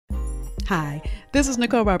Hi, this is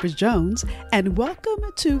Nicole Roberts Jones, and welcome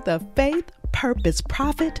to the Faith, Purpose,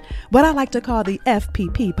 Profit, what I like to call the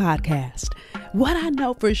FPP podcast. What I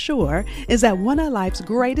know for sure is that one of life's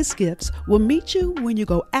greatest gifts will meet you when you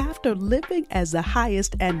go after living as the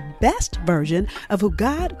highest and best version of who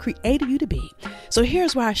God created you to be. So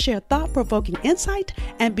here's where I share thought-provoking insight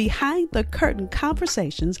and behind-the-curtain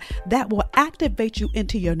conversations that will activate you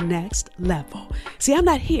into your next level. See, I'm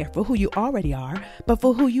not here for who you already are, but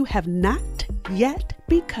for who you have not yet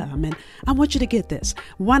become. And I want you to get this.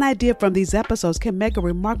 One idea from these episodes can make a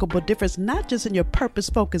remarkable difference, not just in your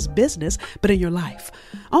purpose-focused business, but in your life.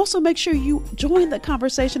 Also, make sure you join the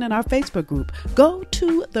conversation in our Facebook group. Go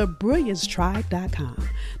to thebrilliancetribe.com.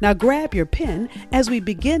 Now grab your pen as we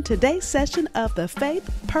begin today's session of the Faith,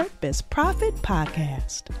 Purpose, Profit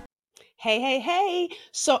podcast. Hey.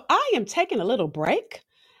 So I am taking a little break.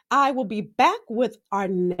 I will be back with our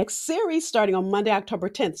next series starting on Monday, October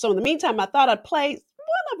 10th. So in the meantime, I thought I'd play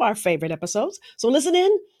one of our favorite episodes. So listen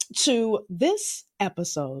in to this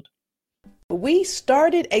episode. We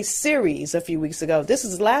started a series a few weeks ago. This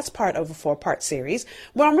is the last part of a 4-part series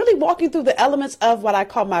where I'm really walking through the elements of what I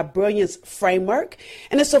call my brilliance framework.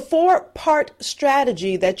 And it's a 4-part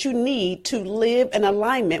strategy that you need to live in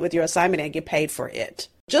alignment with your assignment and get paid for it.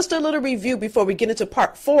 Just a little review before we get into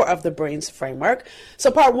part 4 of the Brilliance Framework.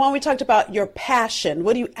 So part 1, we talked about your passion.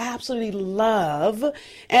 What do you absolutely love?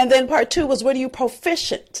 And then part 2 was, what are you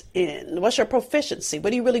proficient in? What's your proficiency?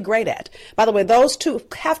 What are you really great at? By the way, those two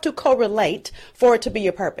have to correlate for it to be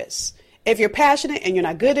your purpose. If you're passionate and you're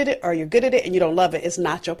not good at it, or you're good at it and you don't love it, it's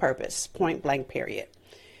not your purpose. Point blank, period.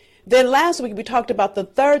 Then last week, we talked about the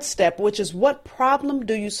 3rd step, which is, what problem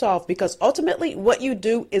do you solve? Because ultimately, what you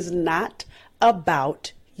do is not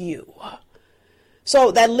about you.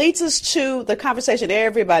 So that leads us to the conversation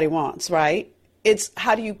everybody wants, right? It's,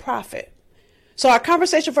 how do you profit? So our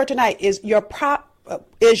conversation for tonight is, your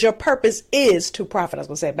purpose is to profit. I was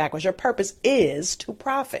going to say it backwards. Your purpose is to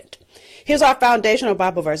profit. Here's our foundational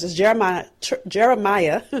Bible verses. Jeremiah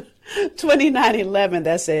 29:11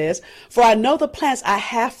 that says, "For I know the plans I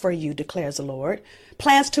have for you, declares the Lord,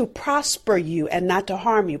 plans to prosper you and not to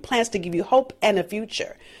harm you, plans to give you hope and a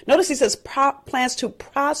future." Notice he says plans to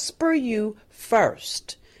prosper you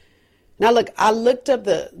first. Now look, I looked up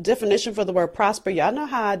the definition for the word prosper. Y'all know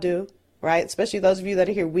how I do, right? Especially those of you that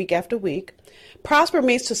are here week after week. Prosper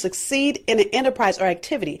means to succeed in an enterprise or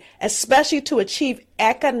activity, especially to achieve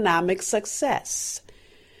economic success.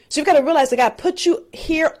 So you've got to realize that God put you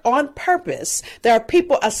here on purpose. There are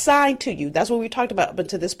people assigned to you. That's what we talked about up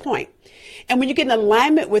until this point. And when you get in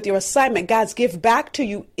alignment with your assignment, God's gift back to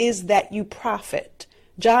you is that you profit.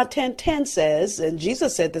 John 10:10 says, and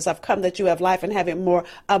Jesus said this, "I've come that you have life and have it more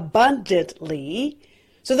abundantly."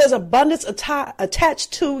 So there's abundance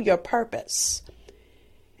attached to your purpose.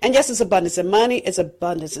 And yes, it's abundance in money, it's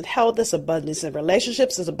abundance in health, it's abundance in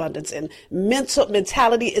relationships, it's abundance in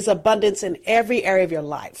mentality, it's abundance in every area of your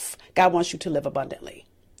life. God wants you to live abundantly.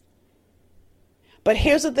 But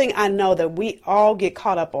here's the thing I know that we all get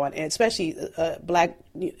caught up on, and especially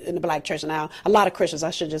in the black church now, a lot of Christians, I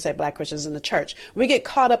shouldn't just say black Christians in the church, we get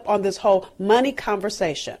caught up on this whole money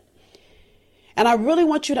conversation. And I really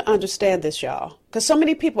want you to understand this, y'all, because so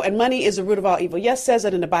many people, and money is the root of all evil. Yes, it says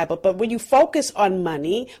it in the Bible, but when you focus on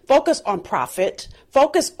money, focus on profit,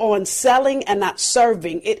 focus on selling and not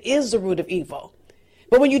serving, it is the root of evil.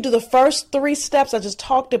 But when you do the first 3 steps I just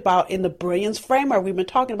talked about in the Brilliance Framework we've been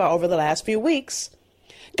talking about over the last few weeks,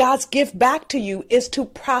 God's gift back to you is to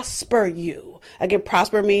prosper you. Again,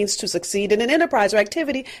 prosper means to succeed in an enterprise or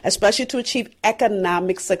activity, especially to achieve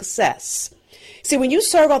economic success. See, when you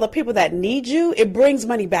serve other people that need you, it brings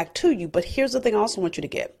money back to you. But here's the thing I also want you to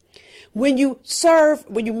get. When you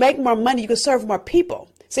make more money, you can serve more people.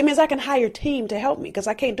 See, it means I can hire a team to help me because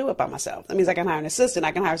I can't do it by myself. That means I can hire an assistant.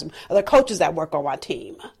 I can hire some other coaches that work on my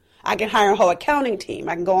team. I can hire a whole accounting team.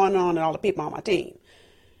 I can go on and all the people on my team.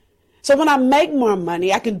 So when I make more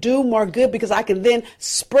money, I can do more good because I can then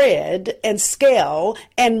spread and scale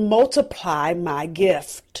and multiply my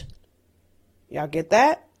gift. Y'all get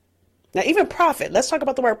that? Now, even profit, let's talk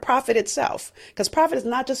about the word profit itself, because profit is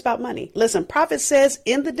not just about money. Listen, profit says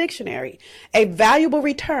in the dictionary, a valuable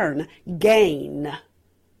return, gain.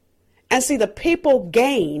 And see, the people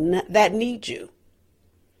gain that need you,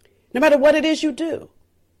 no matter what it is you do.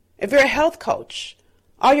 If you're a health coach,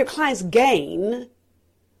 all your clients gain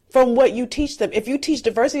from what you teach them. If you teach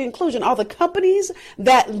diversity and inclusion, all the companies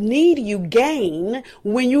that need you gain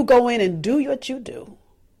when you go in and do what you do.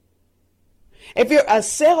 If you're a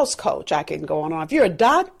sales coach, I can go on. If you're a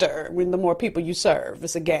doctor, when the more people you serve,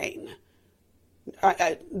 it's a gain.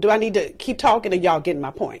 Do I need to keep talking, or y'all getting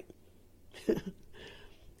my point?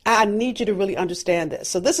 I I need you to really understand this.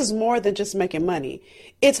 So this is more than just making money.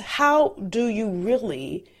 It's how do you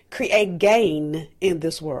really create gain in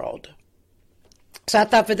this world? So I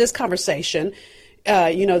thought for this conversation,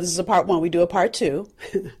 this is a part one, we do a part two.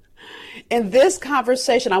 In this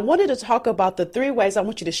conversation, I wanted to talk about the three ways I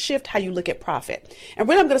want you to shift how you look at profit. And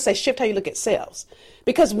really, I'm going to say shift how you look at sales.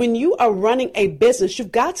 Because when you are running a business,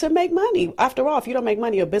 you've got to make money. After all, if you don't make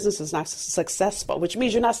money, your business is not successful, which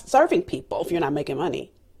means you're not serving people if you're not making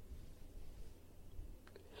money.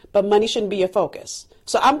 But money shouldn't be your focus.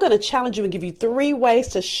 So I'm going to challenge you and give you three ways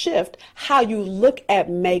to shift how you look at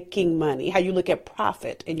making money, how you look at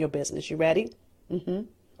profit in your business. You ready?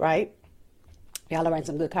 Right? Y'all are writing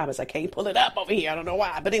some good comments. I can't pull it up over here. I don't know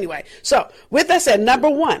why. But anyway, so with that said, number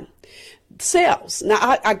one, sales.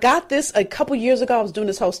 Now, I got this a couple years ago. I was doing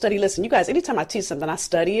this whole study. Listen, you guys, anytime I teach something, I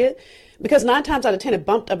study it because 9 times out of 10, it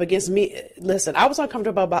bumped up against me. Listen, I was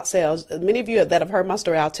uncomfortable about sales. Many of you that have heard my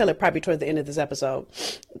story, I'll tell it probably toward the end of this episode.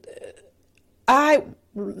 I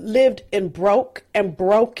lived in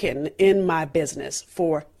broken in my business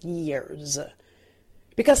for years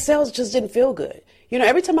because sales just didn't feel good.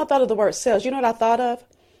 Every time I thought of the word sales, you know what I thought of?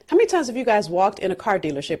 How many times have you guys walked in a car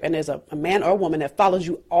dealership and there's a man or a woman that follows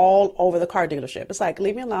you all over the car dealership? It's like,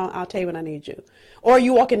 leave me alone. I'll tell you when I need you. Or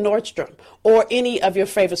you walk in Nordstrom or any of your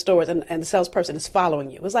favorite stores and the salesperson is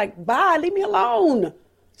following you. It's like, bye, leave me alone.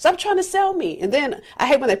 Stop trying to sell me. And then I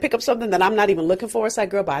hate when they pick up something that I'm not even looking for. It's like,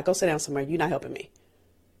 girl, bye, go sit down somewhere. You're not helping me.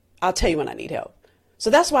 I'll tell you when I need help. So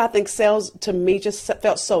that's why I think sales to me just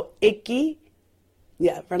felt so icky.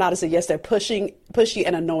 Yeah, Renata said, yes, they're pushy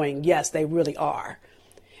and annoying. Yes, they really are.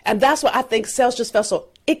 And that's why I think sales just felt so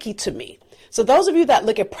icky to me. So those of you that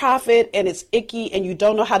look at profit and it's icky and you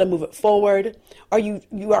don't know how to move it forward or you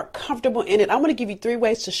are comfortable in it, I want to give you 3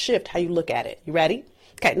 ways to shift how you look at it. You ready?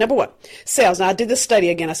 Okay, number 1, sales. Now, I did this study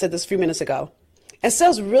again. I said this a few minutes ago. And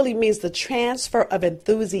sales really means the transfer of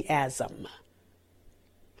enthusiasm.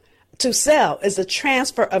 To sell is a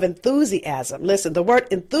transfer of enthusiasm. Listen, the word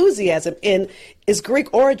enthusiasm is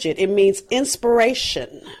Greek origin. It means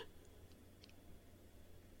inspiration.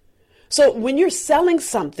 So when you're selling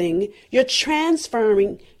something, you're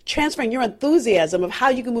transferring your enthusiasm of how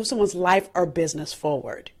you can move someone's life or business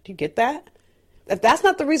forward. Do you get that? If that's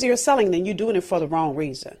not the reason you're selling, then you're doing it for the wrong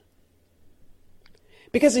reason.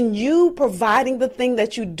 Because in you providing the thing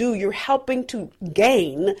that you do, you're helping to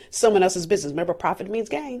gain someone else's business. Remember, profit means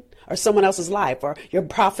gain, or someone else's life, or you're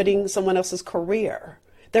profiting someone else's career.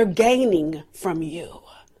 They're gaining from you.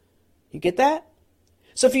 You get that?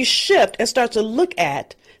 So if you shift and start to look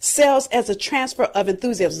at sales as a transfer of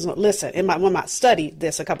enthusiasm. Listen, when I studied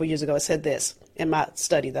this a couple years ago, it said this in my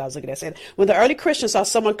study that I was looking at. It said, when the early Christians saw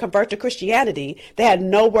someone convert to Christianity, they had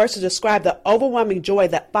no words to describe the overwhelming joy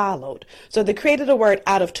that followed. So they created a word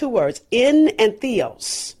out of 2 words, in and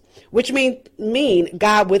theos, which mean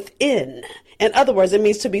God within. In other words, it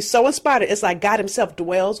means to be so inspired. It's like God himself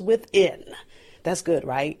dwells within. That's good,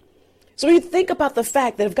 right? So when you think about the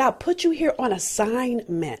fact that if God put you here on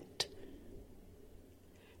assignment,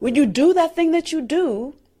 when you do that thing that you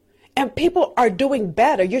do and people are doing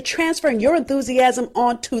better, you're transferring your enthusiasm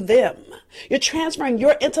onto them. You're transferring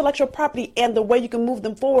your intellectual property and the way you can move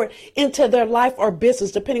them forward into their life or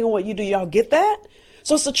business, depending on what you do. Y'all get that?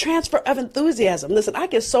 So it's a transfer of enthusiasm. Listen, I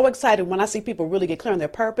get so excited when I see people really get clear on their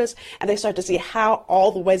purpose and they start to see how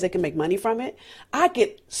all the ways they can make money from it. I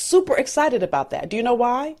get super excited about that. Do you know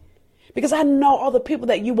why? Because I know all the people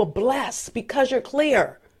that you will bless because you're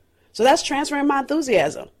clear. So that's transferring my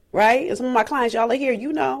enthusiasm, right? And some of my clients, y'all are here,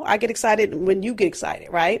 I get excited when you get excited,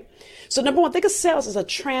 right? So number 1, think of sales as a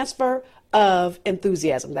transfer of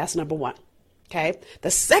enthusiasm. That's number 1. Okay.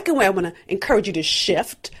 The second way I want to encourage you to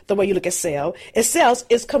shift the way you look at sales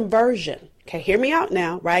is conversion. Okay. Hear me out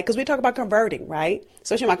now, right? Because we talk about converting, right?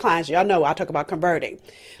 Especially my clients, y'all know I talk about converting.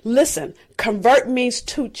 Listen, convert means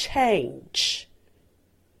to change.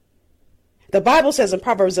 The Bible says in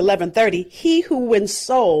Proverbs 11:30, he who wins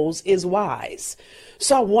souls is wise.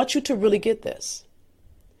 So I want you to really get this.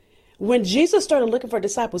 When Jesus started looking for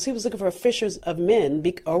disciples, he was looking for fishers of men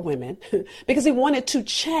or women because he wanted to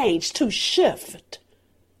change, to shift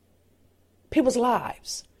people's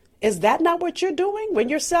lives. Is that not what you're doing when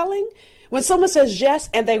you're selling? When someone says yes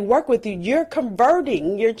and they work with you, you're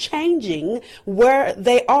converting, you're changing where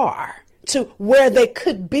they are to where they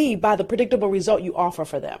could be by the predictable result you offer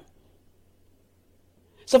for them.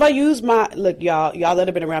 So if I use look, y'all that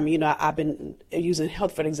have been around me, I've been using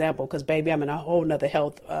health for an example because, baby, I'm in a whole nother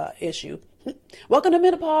health issue. Welcome to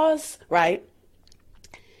menopause, right?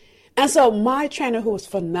 And so my trainer, who was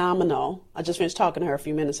phenomenal, I just finished talking to her a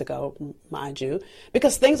few minutes ago, mind you,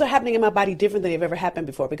 because things are happening in my body different than they've ever happened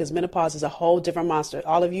before, because menopause is a whole different monster.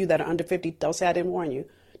 All of you that are under 50, don't say I didn't warn you.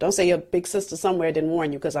 Don't say your big sister somewhere didn't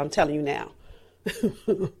warn you, because I'm telling you now.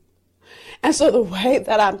 And so the way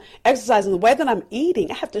that I'm exercising, the way that I'm eating,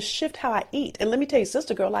 I have to shift how I eat. And let me tell you,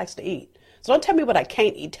 Sister Girl likes to eat. So don't tell me what I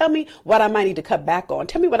can't eat. Tell me what I might need to cut back on.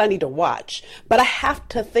 Tell me what I need to watch. But I have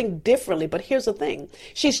to think differently. But here's the thing.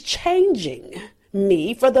 She's changing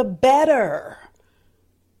me for the better.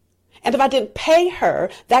 And if I didn't pay her,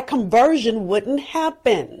 that conversion wouldn't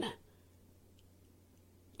happen.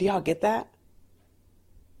 Do y'all get that?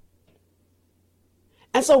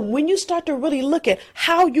 And so when you start to really look at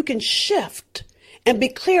how you can shift and be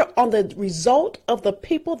clear on the result of the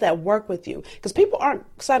people that work with you, because people aren't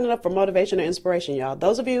signing up for motivation or inspiration, y'all.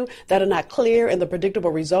 Those of you that are not clear in the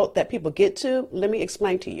predictable result that people get to, let me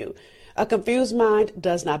explain to you. A confused mind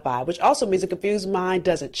does not buy, which also means a confused mind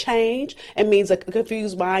doesn't change. It means a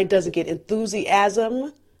confused mind doesn't get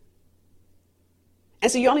enthusiasm.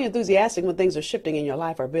 And so you're only enthusiastic when things are shifting in your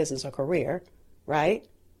life or business or career, right?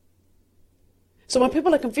 So when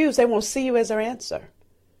people are confused, they won't see you as their answer.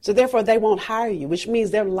 So therefore, they won't hire you, which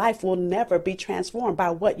means their life will never be transformed by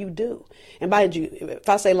what you do. And by you, if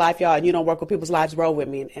I say life, y'all, and you don't work with people's lives, roll with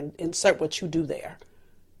me and insert what you do there.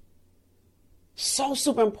 So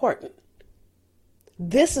super important.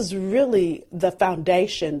 This is really the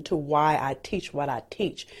foundation to why I teach what I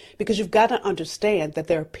teach, because you've got to understand that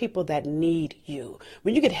there are people that need you.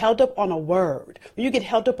 When you get held up on a word, when you get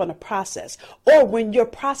held up on a process, or when your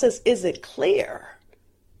process isn't clear,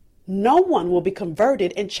 no one will be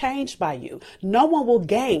converted and changed by you. No one will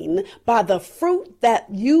gain by the fruit that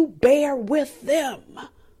you bear with them.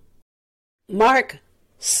 Mark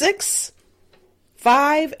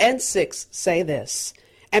 6:5-6 say this.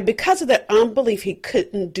 And because of their unbelief, he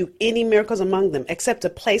couldn't do any miracles among them except to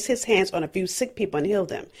place his hands on a few sick people and heal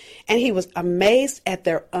them. And he was amazed at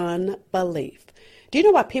their unbelief. Do you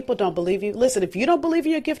know why people don't believe you? Listen, if you don't believe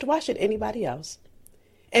in your gift, why should anybody else?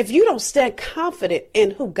 If you don't stand confident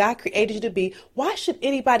in who God created you to be, why should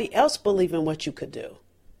anybody else believe in what you could do?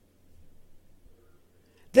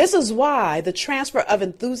 This is why the transfer of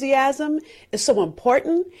enthusiasm is so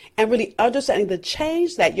important, and really understanding the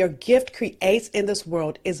change that your gift creates in this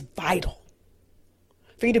world is vital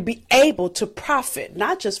for you to be able to profit,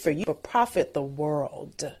 not just for you, but profit the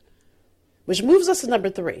world. Which moves us to number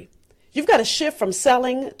 3. You've got to shift from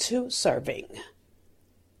selling to serving.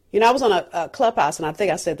 You know, I was on a Clubhouse, and I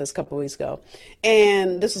think I said this a couple of weeks ago,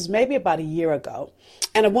 and this was maybe about a year ago.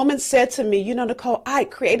 And a woman said to me, you know, Nicole, I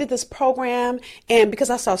created this program, and because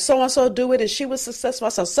I saw so-and-so do it, and she was successful, I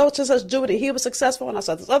saw such do it, and he was successful, and I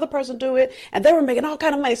saw this other person do it, and they were making all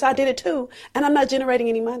kind of money, so I did it too, and I'm not generating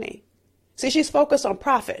any money. See, she's focused on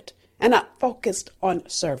profit and not focused on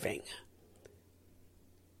serving.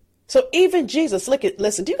 So even Jesus,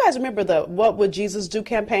 listen, do you guys remember the What Would Jesus Do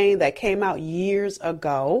campaign that came out years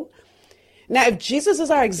ago? Now, if Jesus is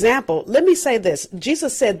our example, let me say this.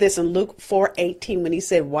 Jesus said this in Luke 4:18 when he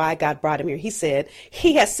said why God brought him here. He said,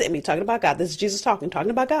 he has sent me, talking about God. This is Jesus talking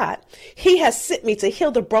about God. He has sent me to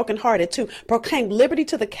heal the brokenhearted, to proclaim liberty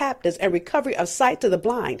to the captives and recovery of sight to the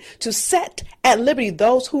blind, to set at liberty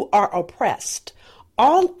those who are oppressed.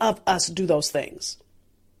 All of us do those things.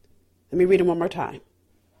 Let me read them one more time.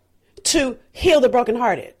 To heal the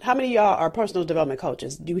brokenhearted. How many of y'all are personal development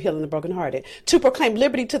coaches? You healing the brokenhearted. To proclaim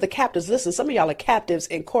liberty to the captives. Listen, some of y'all are captives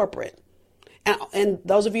in corporate. And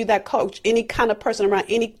those of you that coach any kind of person around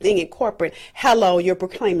anything in corporate, hello, you're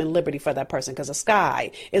proclaiming liberty for that person, because the sky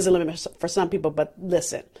is a limit for some people. But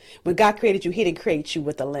listen, when God created you, he didn't create you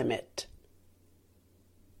with a limit.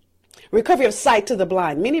 Recovery of sight to the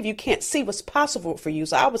blind. Many of you can't see what's possible for you.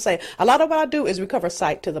 So I would say a lot of what I do is recover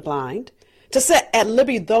sight to the blind. To set at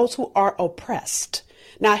liberty those who are oppressed.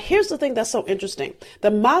 Now, here's the thing that's so interesting.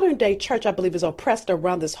 The modern day church, I believe, is oppressed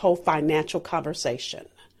around this whole financial conversation.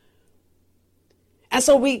 And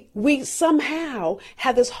so we somehow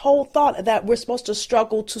have this whole thought that we're supposed to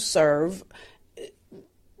struggle to serve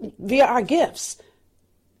via our gifts.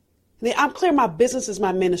 I'm clear my business is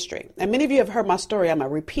my ministry. And many of you have heard my story. I'm going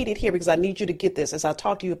to repeat it here because I need you to get this as I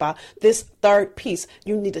talk to you about this third piece.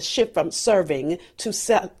 You need to shift from selling to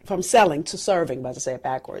serving, about to say it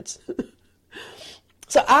backwards.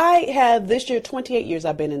 So I have this year, 28 years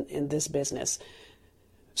I've been in this business.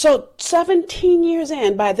 So 17 years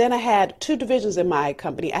in, by then I had 2 divisions in my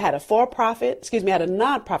company. I had a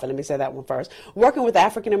nonprofit, let me say that one first, working with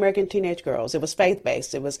African-American teenage girls. It was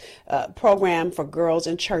faith-based. It was a program for girls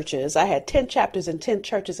in churches. I had 10 chapters in 10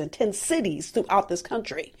 churches in 10 cities throughout this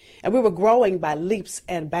country. And we were growing by leaps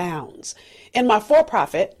and bounds. In my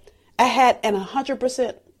for-profit, I had an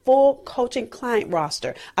 100% full coaching client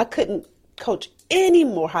roster. I couldn't coach any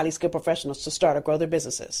more highly skilled professionals to start or grow their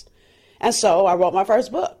businesses. And so I wrote my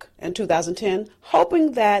first book in 2010,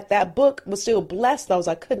 hoping that that book would still bless those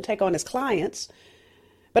I couldn't take on as clients,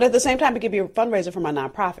 but at the same time, it could be a fundraiser for my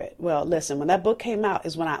nonprofit. Well, listen, when that book came out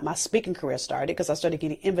is when my speaking career started, because I started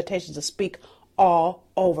getting invitations to speak all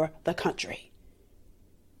over the country.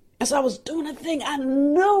 And so I was doing a thing I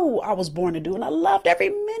knew I was born to do, and I loved every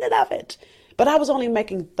minute of it. But I was only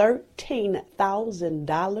making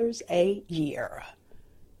 $13,000 a year.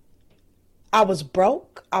 I was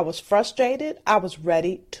broke. I was frustrated. I was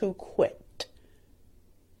ready to quit.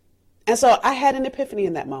 And so I had an epiphany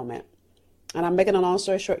in that moment. And I'm making a long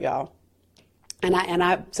story short, y'all. And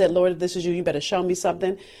I said, Lord, if this is you, you better show me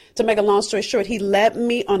something. To make a long story short, he led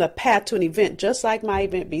me on a path to an event, just like my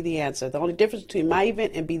event, Be the Answer. The only difference between my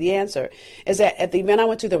event and Be the Answer is that at the event I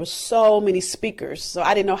went to, there were so many speakers. So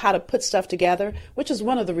I didn't know how to put stuff together, which is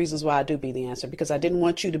one of the reasons why I do Be the Answer, because I didn't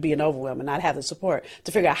want you to be an overwhelm and not have the support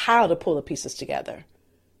to figure out how to pull the pieces together.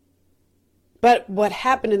 But what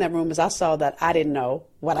happened in that room is I saw that I didn't know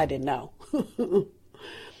what I didn't know.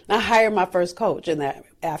 I hired my first coach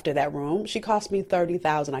after that room. She cost me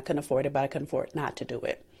 $30,000. I couldn't afford it, but I couldn't afford not to do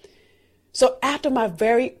it. So after my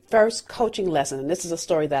very first coaching lesson, and this is a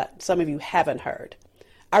story that some of you haven't heard,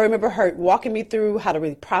 I remember her walking me through how to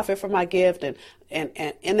really profit from my gift. And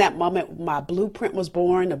in that moment, my blueprint was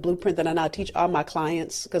born, the blueprint that I now teach all my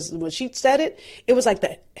clients. Because when she said it, it was like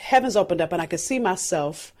the heavens opened up and I could see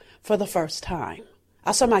myself for the first time.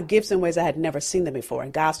 I saw my gifts in ways I had never seen them before.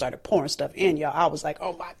 And God started pouring stuff in, y'all. I was like,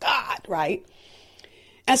 oh my God, right?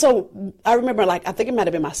 And so I remember, I think it might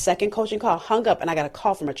have been my second coaching call, hung up, and I got a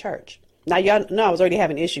call from a church. Now, y'all know I was already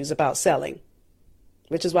having issues about selling,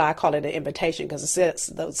 which is why I call it an invitation, because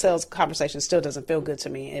the sales conversation still doesn't feel good to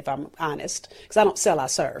me, if I'm honest, because I don't sell, I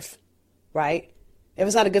serve, right? If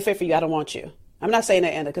it's not a good fit for you, I don't want you. I'm not saying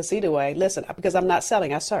that in a conceited way. Listen, because I'm not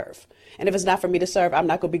selling, I serve. And if it's not for me to serve, I'm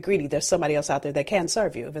not going to be greedy. There's somebody else out there that can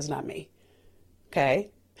serve you if it's not me. Okay?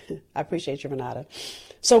 I appreciate you, Renata.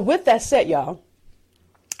 So with that said, y'all,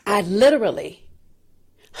 I literally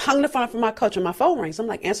hung the phone up from my coach and my phone rings. I'm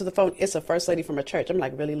like, answer the phone. It's a first lady from a church. I'm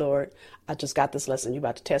like, really, Lord? I just got this lesson. You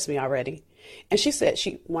about to test me already? And she said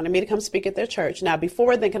she wanted me to come speak at their church. Now,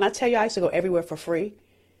 before then, can I tell you, I used to go everywhere for free.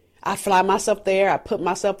 I fly myself there. I put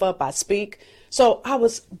myself up. I speak. So I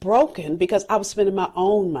was broken because I was spending my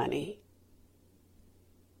own money.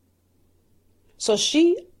 So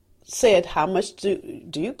she said, how much do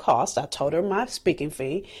you cost? I told her my speaking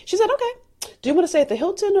fee. She said, okay. Do you want to stay at the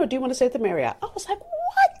Hilton or do you want to stay at the Marriott? I was like,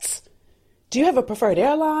 what? Do you have a preferred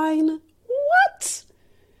airline? What?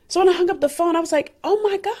 So when I hung up the phone, I was like, oh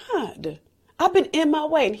my God. I've been in my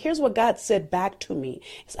way. And here's what God said back to me.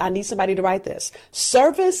 I need somebody to write this.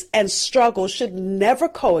 Service and struggle should never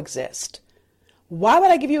coexist. Why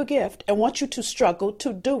would I give you a gift and want you to struggle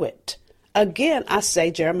to do it? Again, I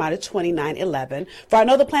say Jeremiah 29:11, for I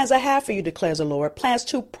know the plans I have for you, declares the Lord, plans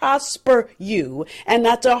to prosper you and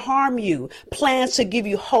not to harm you, plans to give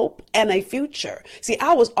you hope and a future. See,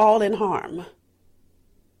 I was all in harm.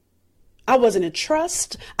 I wasn't in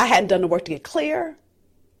trust. I hadn't done the work to get clear.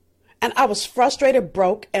 And I was frustrated,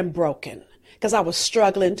 broke, and broken because I was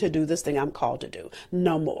struggling to do this thing I'm called to do.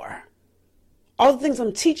 No more. All the things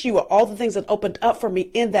I'm teaching you are all the things that opened up for me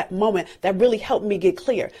in that moment that really helped me get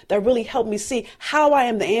clear, that really helped me see how I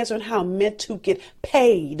am the answer and how I'm meant to get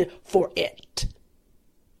paid for it.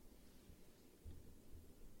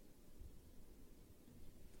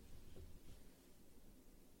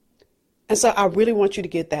 And so I really want you to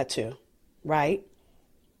get that too, right?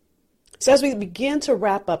 So as we begin to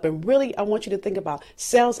wrap up, and really I want you to think about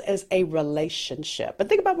sales as a relationship. And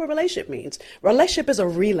think about what relationship means. Relationship is a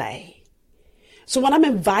relay. So when I'm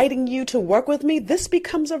inviting you to work with me, this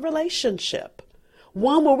becomes a relationship.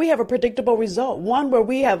 One where we have a predictable result. One where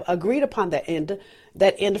we have agreed upon that end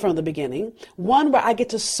from the beginning. One where I get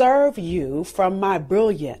to serve you from my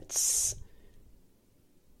brilliance.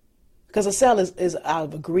 Because a sale is out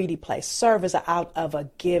of a greedy place. Serve is out of a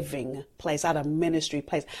giving place, out of ministry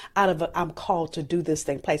place, out of I'm called to do this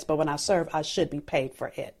thing place. But when I serve, I should be paid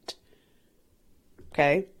for it.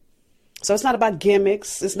 Okay? So it's not about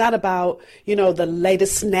gimmicks. It's not about, the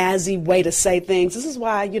latest snazzy way to say things. This is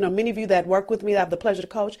why, many of you that work with me, that I have the pleasure to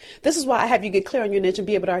coach, this is why I have you get clear on your niche and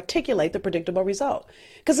be able to articulate the predictable result.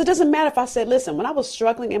 Because it doesn't matter if I said, listen, when I was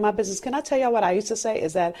struggling in my business, can I tell you what I used to say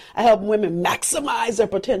is that I help women maximize their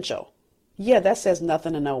potential. Yeah, that says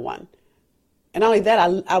nothing to no one. And not only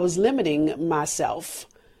that, I was limiting myself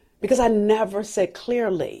because I never said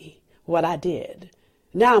clearly what I did.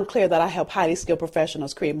 Now I'm clear that I help highly skilled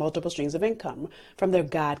professionals create multiple streams of income from their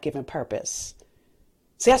God-given purpose.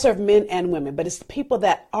 See, I serve men and women, but it's the people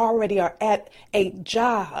that already are at a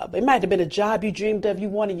job. It might have been a job you dreamed of, you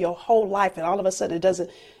wanted your whole life, and all of a sudden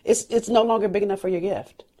it's no longer big enough for your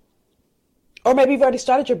gift. Or maybe you've already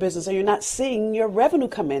started your business and you're not seeing your revenue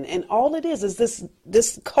come in. And all it is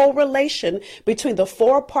this correlation between the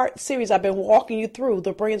 4-part series I've been walking you through,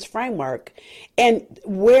 the Brilliance Framework, and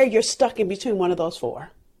where you're stuck in between one of those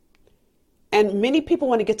 4. And many people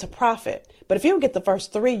want to get to profit. But if you don't get the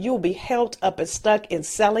first 3, you'll be held up and stuck in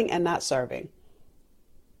selling and not serving.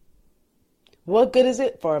 What good is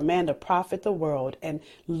it for a man to profit the world and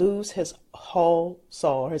lose his whole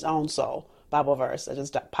soul, his own soul? Bible verse that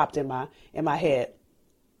just popped in my head.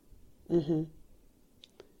 So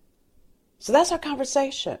that's our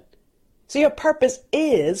conversation. So your purpose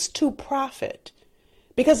is to profit,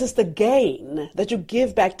 because it's the gain that you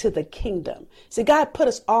give back to the kingdom. See, God put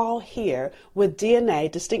us all here with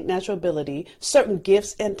DNA, distinct natural ability, certain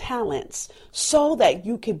gifts and talents, so that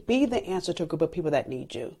you can be the answer to a group of people that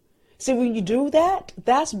need you. See, when you do that,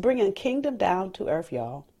 that's bringing kingdom down to earth,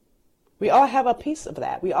 y'all. We all have a piece of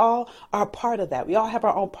that. We all are part of that. We all have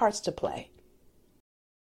our own parts to play.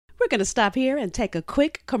 We're going to stop here and take a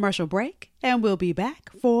quick commercial break, and we'll be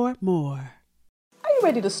back for more. Are you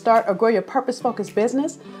ready to start or grow your purpose-focused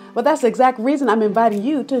business? Well, that's the exact reason I'm inviting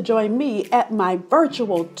you to join me at my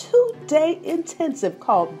virtual 2-day intensive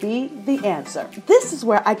called Be the Answer. This is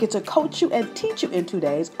where I get to coach you and teach you in 2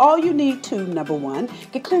 days all you need to, number 1,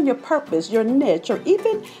 get clear on your purpose, your niche, or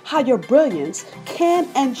even how your brilliance can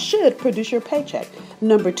and should produce your paycheck.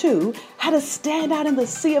 Number 2, how to stand out in the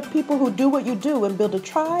sea of people who do what you do and build a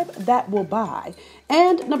tribe that will buy.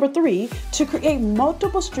 And number 3, to create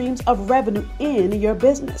multiple streams of revenue in your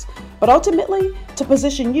business. But ultimately, to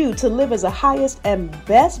position you to live as the highest and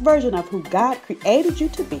best version of who God created you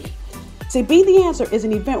to be. See, Be the Answer is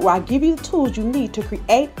an event where I give you the tools you need to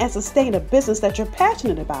create and sustain a business that you're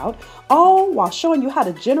passionate about, all while showing you how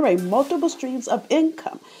to generate multiple streams of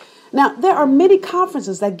income. Now, there are many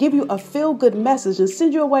conferences that give you a feel-good message and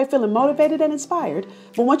send you away feeling motivated and inspired.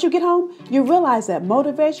 But once you get home, you realize that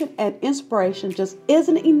motivation and inspiration just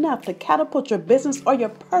isn't enough to catapult your business or your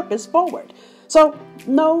purpose forward. So,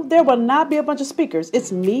 no, there will not be a bunch of speakers.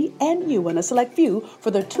 It's me and you and a select few for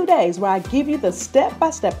the 2 days where I give you the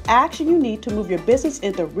step-by-step action you need to move your business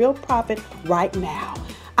into real profit right now.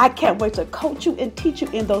 I can't wait to coach you and teach you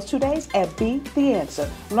in those 2 days at Be the Answer.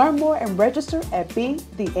 Learn more and register at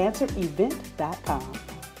BeTheAnswerEvent.com.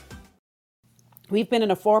 We've been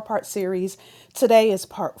in a 4-part series. Today is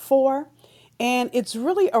part 4, and it's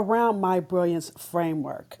really around my Brilliance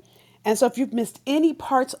Framework. And so if you've missed any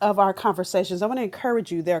parts of our conversations, I want to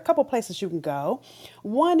encourage you. There are a couple places you can go.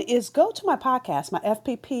 One is go to my podcast, my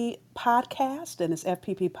FPP podcast, and it's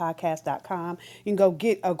fpppodcast.com. You can go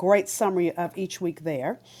get a great summary of each week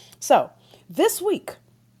there. So this week,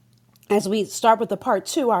 as we start with the part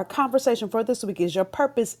 2, our conversation for this week is your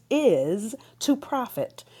purpose is to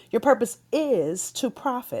profit. Your purpose is to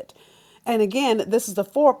profit. And again, this is the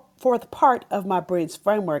fourth part of my Brilliance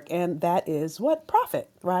Framework, and that is what?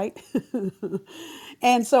 Profit, right?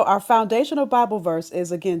 And so our foundational Bible verse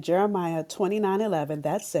is, again, Jeremiah 29:11,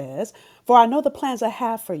 that says, "For I know the plans I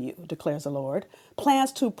have for you, declares the Lord,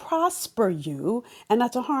 plans to prosper you and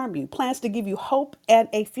not to harm you, plans to give you hope and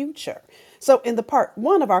a future." So in the part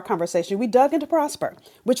 1 of our conversation, we dug into prosper,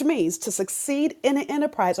 which means to succeed in an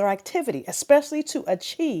enterprise or activity, especially to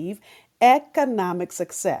achieve economic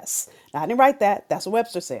success. Now, I didn't write that. That's what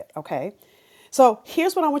Webster said. Okay. So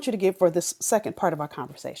here's what I want you to get for this second part of our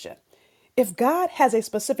conversation. If God has a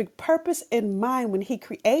specific purpose in mind when he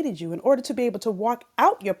created you, in order to be able to walk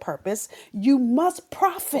out your purpose, you must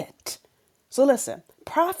profit. So listen,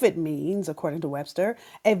 profit means, according to Webster,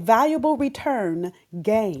 a valuable return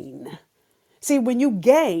gain. See, when you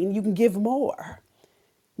gain, you can give more.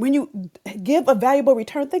 When you give a valuable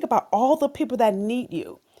return, think about all the people that need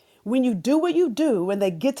you. When you do what you do and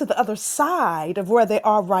they get to the other side of where they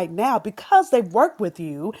are right now because they've worked with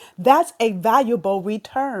you, that's a valuable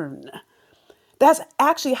return. That's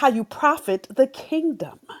actually how you profit the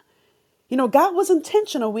kingdom. You know, God was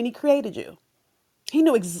intentional when he created you. He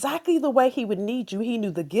knew exactly the way he would need you. He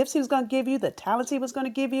knew the gifts he was going to give you, the talents he was going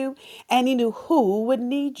to give you, and he knew who would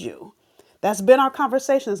need you. That's been our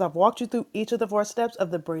conversation as I've walked you through each of the 4 steps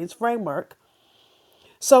of the Brilliance Framework.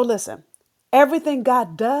 So listen. Everything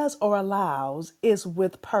God does or allows is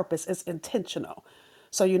with purpose. It's intentional.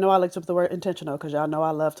 So you know I looked up the word intentional because y'all know I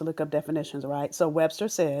love to look up definitions, right? So Webster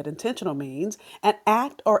said intentional means an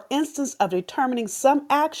act or instance of determining some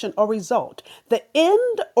action or result, the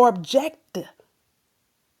end or objective.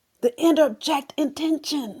 The interject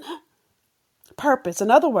intention. Purpose. In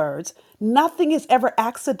other words, nothing is ever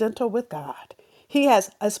accidental with God. He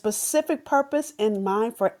has a specific purpose in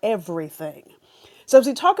mind for everything. So as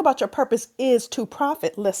we talk about your purpose is to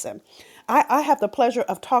profit, listen, I have the pleasure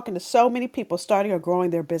of talking to so many people starting or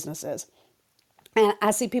growing their businesses. And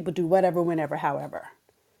I see people do whatever, whenever, however.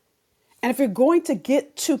 And if you're going to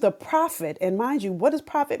get to the profit, and mind you, what does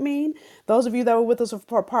profit mean? Those of you that were with us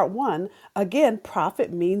for part one, again,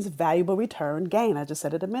 profit means valuable return gain. I just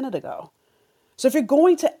said it a minute ago. So if you're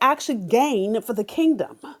going to actually gain for the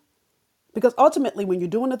kingdom, because ultimately when you're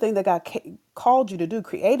doing the thing that God called you to do,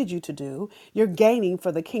 created you to do, you're gaining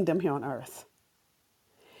for the kingdom here on earth.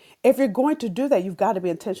 If you're going to do that, you've got to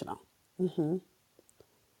be intentional.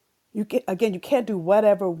 You can't do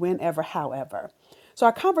whatever, whenever, however. So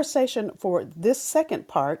our conversation for this second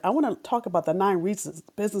part, I want to talk about the 9 reasons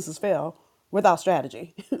businesses fail without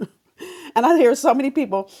strategy. And I hear so many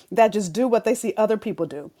people that just do what they see other people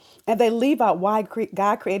do. And they leave out why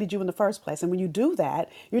God created you in the first place. And when you do that,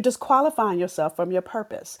 you're disqualifying yourself from your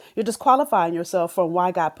purpose. You're disqualifying yourself from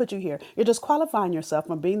why God put you here. You're disqualifying yourself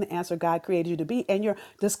from being the answer God created you to be. And you're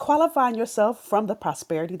disqualifying yourself from the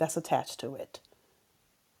prosperity that's attached to it.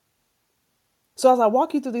 So as I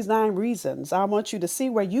walk you through these 9 reasons, I want you to see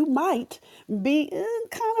where you might be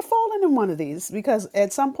kind of falling in one of these, because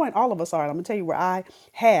at some point, all of us are. I'm going to tell you where I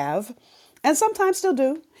have, and sometimes still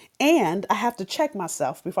do. And I have to check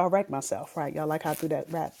myself before I wreck myself, right? Y'all like how I threw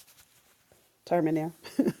that rap term in there?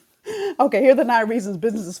 Okay, here are the 9 reasons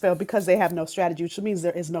businesses fail: because they have no strategy, which means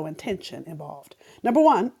there is no intention involved. Number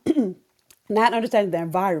 1, not understanding the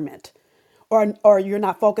environment. Or you're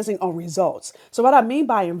not focusing on results. So what I mean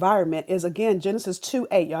by environment is, again, Genesis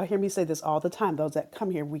 2:8. Y'all hear me say this all the time, those that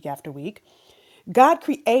come here week after week. God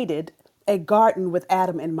created a garden with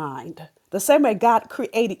Adam in mind. The same way God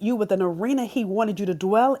created you with an arena he wanted you to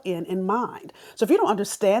dwell in mind. So if you don't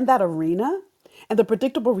understand that arena and the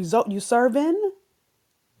predictable result you serve in,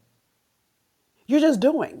 you're just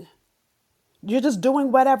doing. You're just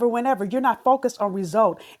doing whatever, whenever. You're not focused on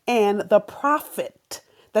result and the profit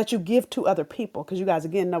that you give to other people. Because you guys,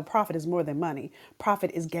 again, know profit is more than money.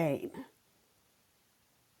 Profit is gain.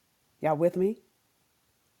 Y'all with me?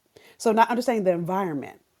 So not understanding the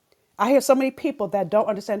environment. I hear so many people that don't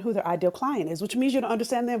understand who their ideal client is, which means you don't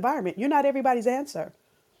understand the environment. You're not everybody's answer.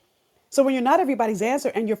 So when you're not everybody's answer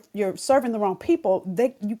and you're serving the wrong people,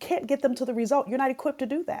 you can't get them to the result. You're not equipped to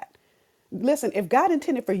do that. Listen, if God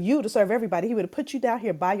intended for you to serve everybody, he would have put you down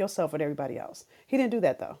here by yourself with everybody else. He didn't do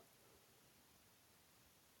that, though.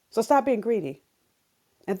 So stop being greedy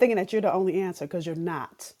and thinking that you're the only answer, because you're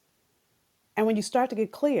not. And when you start to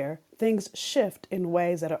get clear, things shift in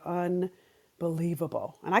ways that are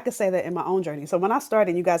unbelievable. And I could say that in my own journey. So when I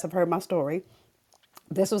started, you guys have heard my story.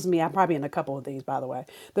 This was me. I'm probably in a couple of these, by the way.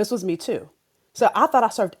 This was me too. So I thought I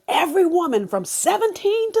served every woman from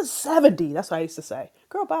 17 to 70. That's what I used to say.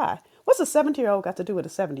 Girl, bye. What's a 70-year-old got to do with a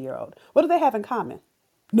 70-year-old? What do they have in common?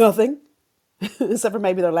 Nothing. Except for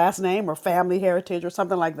maybe their last name or family heritage or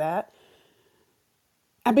something like that.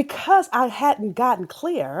 And because I hadn't gotten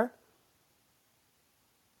clear,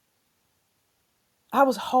 I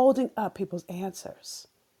was holding up people's answers.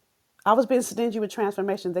 I was being stingy with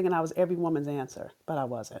transformation, thinking I was every woman's answer, but I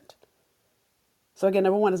wasn't. So again,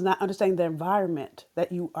 number 1 is not understanding the environment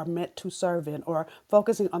that you are meant to serve in, or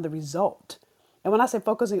focusing on the result. And when I say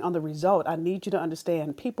focusing on the result, I need you to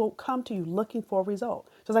understand people come to you looking for a result.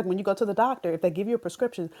 Just like when you go to the doctor, if they give you a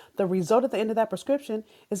prescription, the result at the end of that prescription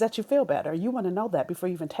is that you feel better. You want to know that before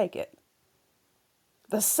you even take it.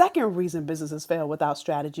 The second reason businesses fail without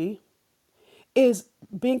strategy is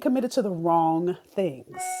being committed to the wrong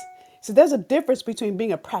things. So there's a difference between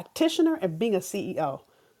being a practitioner and being a CEO.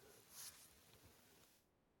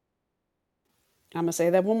 I'm going to say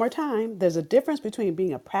that one more time. There's a difference between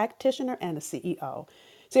being a practitioner and a CEO.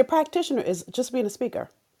 See, a practitioner is just being a speaker.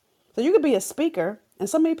 So you could be a speaker, and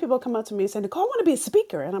so many people come up to me and say, Nicole, I want to be a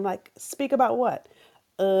speaker. And I'm like, speak about what?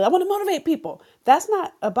 I want to motivate people. That's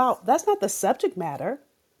not the subject matter.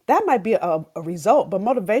 That might be a result, but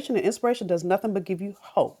motivation and inspiration does nothing but give you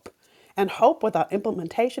hope. And hope without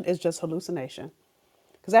implementation is just hallucination.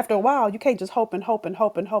 Because after a while, you can't just hope and hope and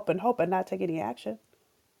hope and hope and hope and not take any action.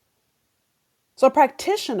 So a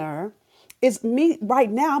practitioner is me right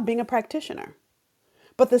now being a practitioner.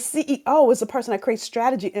 But the CEO is the person that creates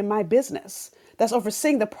strategy in my business, that's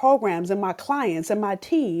overseeing the programs and my clients and my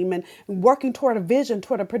team and working toward a vision,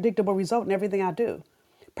 toward a predictable result in everything I do.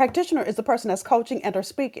 Practitioner is the person that's coaching and or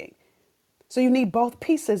speaking. So you need both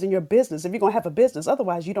pieces in your business if you're going to have a business.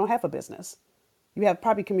 Otherwise, you don't have a business. You have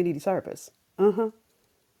probably community service.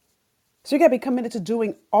 So you got to be committed to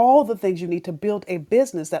doing all the things you need to build a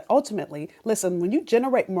business that ultimately, listen, when you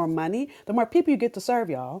generate more money, the more people you get to serve,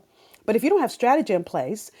 y'all. But if you don't have strategy in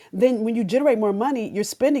place, then when you generate more money, you're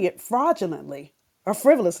spending it fraudulently or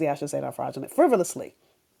frivolously, I should say, not fraudulent, frivolously.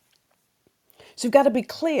 So you've got to be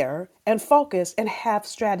clear and focused and have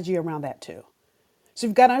strategy around that too. So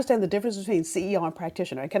you've got to understand the difference between CEO and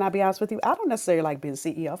practitioner. And can I be honest with you? I don't necessarily like being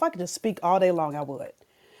CEO. If I could just speak all day long, I would.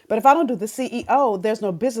 But if I don't do the CEO, there's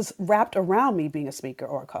no business wrapped around me being a speaker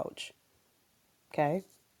or a coach. Okay.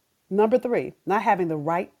 Number three, not having the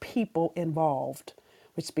right people involved,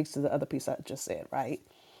 which speaks to the other piece I just said, right?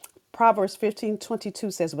 Proverbs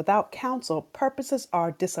 15:22 says, without counsel, purposes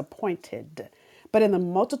are disappointed, but in the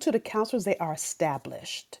multitude of counselors, they are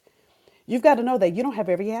established. You've got to know that you don't have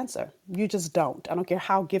every answer. You just don't. I don't care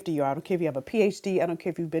how gifted you are. I don't care if you have a PhD. I don't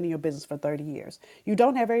care if you've been in your business for 30 years. You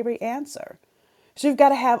don't have every answer. So you've got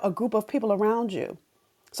to have a group of people around you.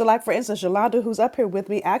 So like, for instance, Yolanda, who's up here with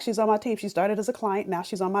me, actually is on my team. She started as a client. Now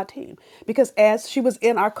she's on my team because as she was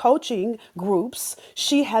in our coaching groups,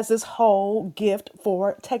 she has this whole gift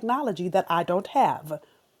for technology that I don't have.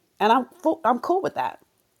 And I'm cool with that.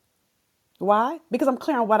 Why? Because I'm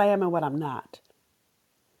clear on what I am and what I'm not.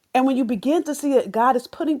 And when you begin to see that God is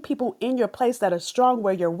putting people in your place that are strong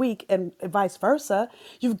where you're weak and vice versa,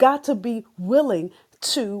 you've got to be willing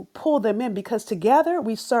to pull them in because together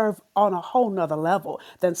we serve on a whole nother level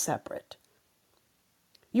than separate.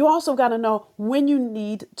 You also got to know when you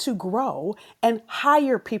need to grow and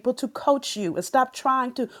hire people to coach you and stop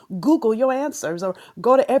trying to Google your answers or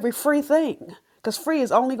go to every free thing because free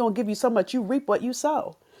is only going to give you so much. You reap what you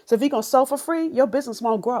sow. So if you're going to sow for free, your business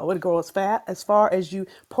won't grow. It'll grow as far as you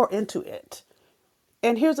pour into it.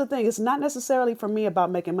 And here's the thing. It's not necessarily for me about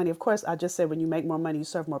making money. Of course, I just said when you make more money, you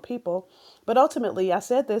serve more people. But ultimately, I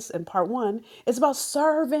said this in part one, it's about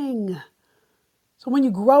serving. So when you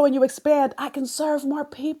grow and you expand, I can serve more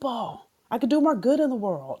people. I can do more good in the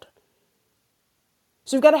world.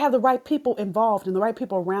 So you've got to have the right people involved and the right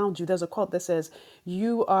people around you. There's a quote that says,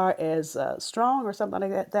 you are as strong or something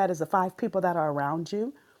like that as the 5 people that are around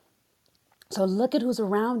you. So look at who's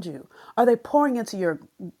around you. Are they pouring into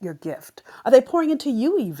your gift? Are they pouring into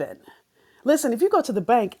you even? Listen, if you go to the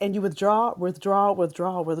bank and you withdraw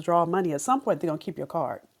money, at some point they're going to keep your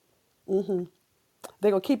card. They're going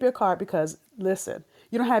to keep your card because, listen,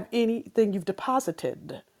 you don't have anything you've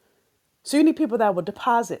deposited. So you need people that will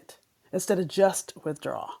deposit instead of just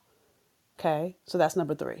withdraw. Okay, so that's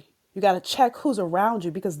number 3. You got to check who's around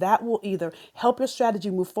you because that will either help your strategy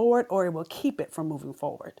move forward or it will keep it from moving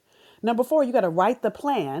forward. Number 4, you got to write the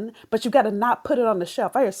plan, but you got to not put it on the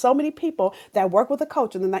shelf. I hear so many people that work with a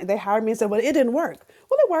coach and then they hire me and say, well, it didn't work.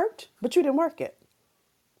 Well, it worked, but you didn't work it.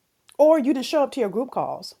 Or you didn't show up to your group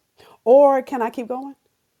calls. Or can I keep going?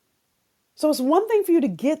 So it's one thing for you to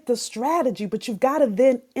get the strategy, but you've got to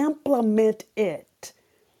then implement it.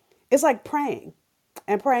 It's like praying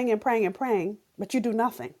and praying and praying and praying, but you do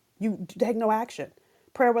nothing. You take no action.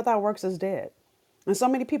 Prayer without works is dead. And so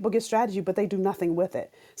many people get strategy, but they do nothing with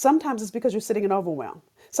it. Sometimes it's because you're sitting in overwhelm.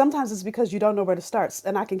 Sometimes it's because you don't know where to start,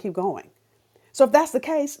 and I can keep going. So if that's the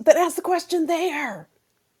case, then ask the question there.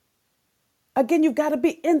 Again, you've got to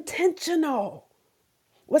be intentional.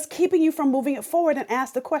 What's keeping you from moving it forward? And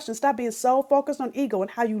ask the question. Stop being so focused on ego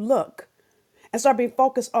and how you look. And start being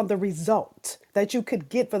focused on the result that you could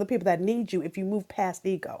get for the people that need you if you move past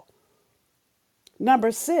ego.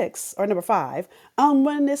 Number 5,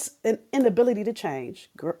 unwillingness and inability to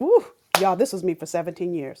change. Ooh, y'all, this was me for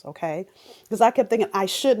 17 years, okay? Because I kept thinking I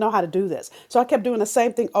should know how to do this. So I kept doing the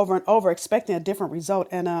same thing over and over, expecting a different result.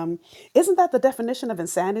 And isn't that the definition of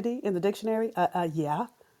insanity in the dictionary? Yeah.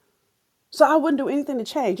 So I wouldn't do anything to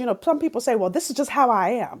change. You know, some people say, well, this is just how I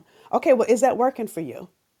am. Okay, well, is that working for you?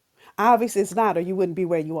 Obviously, it's not, or you wouldn't be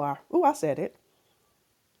where you are. Ooh, I said it.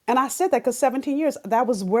 And I said that because 17 years, that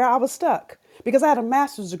was where I was stuck. Because I had a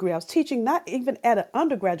master's degree. I was teaching not even at an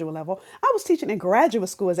undergraduate level. I was teaching in graduate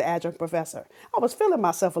school as an adjunct professor. I was feeling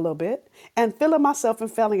myself a little bit and feeling myself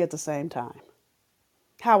and failing at the same time.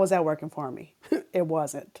 How was that working for me? It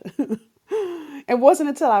wasn't. It wasn't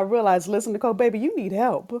until I realized, listen, Nicole, baby, you need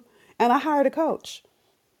help. And I hired a coach.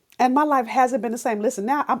 And my life hasn't been the same. Listen,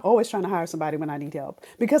 now I'm always trying to hire somebody when I need help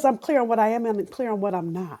because I'm clear on what I am and I'm clear on what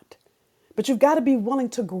I'm not. But you've got to be willing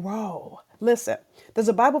to grow. Listen, there's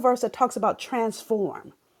a Bible verse that talks about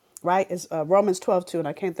transform, right? It's Romans 12:2, and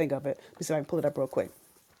I can't think of it. Let me see if I can pull it up real quick.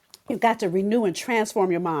 You've got to renew and transform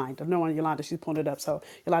your mind. I know Yolanda, she's pulling it up. So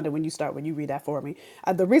Yolanda, when you read that for me.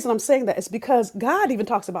 The reason I'm saying that is because God even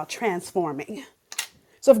talks about transforming.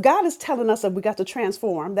 So if God is telling us that we got to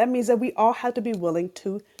transform, that means that we all have to be willing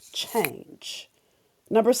to change.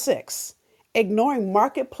 Number 6, ignoring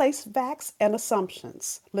marketplace facts and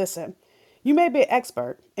assumptions. Listen, you may be an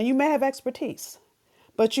expert and you may have expertise,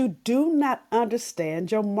 but you do not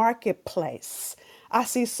understand your marketplace. I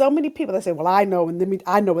see so many people that say, "Well, I know, and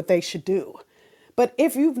I know what they should do." But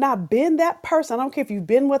if you've not been that person, I don't care if you've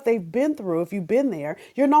been what they've been through, if you've been there,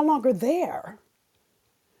 you're no longer there.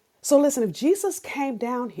 So listen, if Jesus came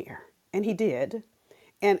down here, and he did,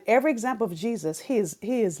 and every example of Jesus, he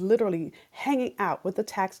is literally hanging out with the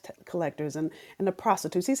collectors and the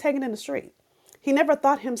prostitutes. He's hanging in the street. He never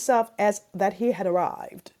thought himself as that he had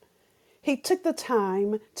arrived. He took the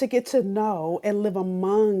time to get to know and live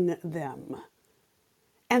among them.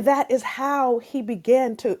 And that is how he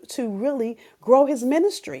began to really grow his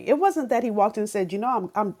ministry. It wasn't that he walked in and said,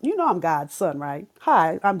 I'm God's son, right?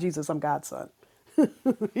 Hi, I'm Jesus, I'm God's son.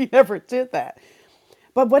 He never did that.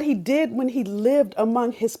 But what he did when he lived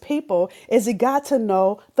among his people is he got to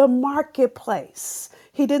know the marketplace.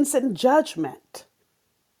 He didn't sit in judgment.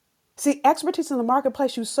 See, expertise in the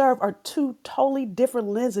marketplace you serve are two totally different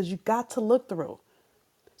lenses you got to look through.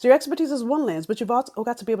 So your expertise is one lens, but you've also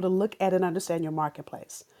got to be able to look at and understand your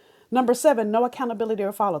marketplace. Number 7, no accountability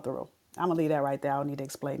or follow through. I'm going to leave that right there. I don't need to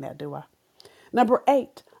explain that, do I? Number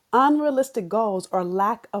 8, unrealistic goals or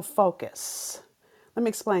lack of focus. Let me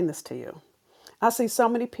explain this to you. I see so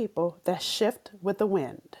many people that shift with the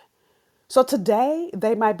wind. So today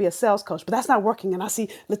they might be a sales coach, but that's not working. And I see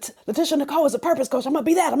Letitia Nicole is a purpose coach. I'm going to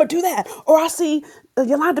be that. I'm going to do that. Or I see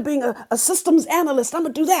Yolanda being a systems analyst. I'm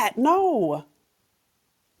going to do that. No.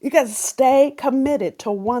 You got to stay committed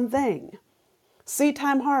to one thing. Seed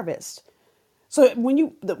time harvest. So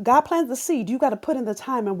when God plants the seed, you got to put in the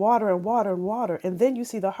time and water and water and water, and then you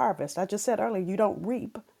see the harvest. I just said earlier, you don't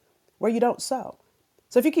reap where you don't sow.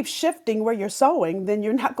 So if you keep shifting where you're sowing, then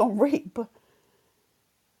you're not going to reap.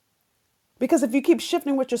 Because if you keep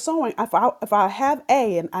shifting what you're sowing, if I have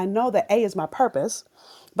A and I know that A is my purpose,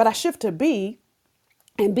 but I shift to B,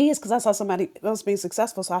 and B is because I saw somebody else being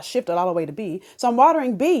successful, so I shifted all the way to B. So I'm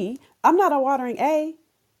watering B. I'm not watering A.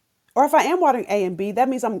 Or if I am watering A and B, that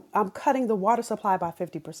means I'm cutting the water supply by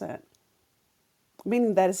 50%.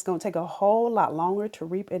 Meaning that it's going to take a whole lot longer to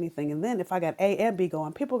reap anything. And then if I got A and B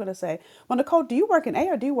going, people are going to say, "Well, Nicole, do you work in A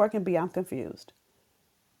or do you work in B? I'm confused."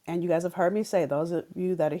 And you guys have heard me say, those of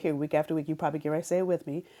you that are here week after week, you probably get ready to say it with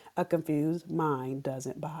me, a confused mind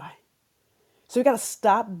doesn't buy. So you got to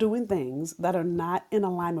stop doing things that are not in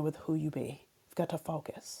alignment with who you be. You've got to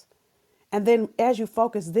focus. And then as you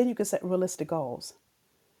focus, then you can set realistic goals.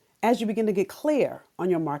 As you begin to get clear on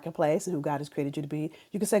your marketplace and who God has created you to be,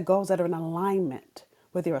 you can set goals that are in alignment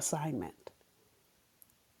with your assignment.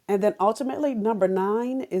 And then ultimately, number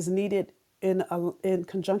 9 is needed in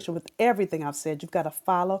conjunction with everything I've said. You've got to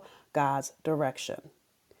follow God's direction.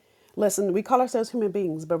 Listen, we call ourselves human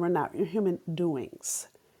beings, but we're not. We're human doings.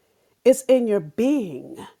 It's in your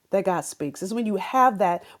being that God speaks. It's when you have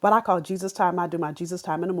that, what I call Jesus time. I do my Jesus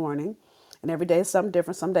time in the morning. And every day is something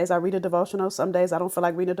different. Some days I read a devotional. Some days I don't feel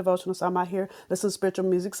like reading a devotional. So I'm out here listening to spiritual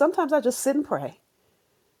music. Sometimes I just sit and pray.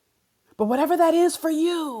 But whatever that is for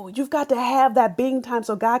you, you've got to have that being time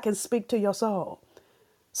so God can speak to your soul.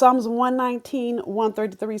 Psalms 119,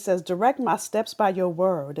 133 says, "Direct my steps by your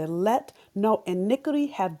word and let no iniquity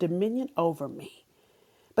have dominion over me."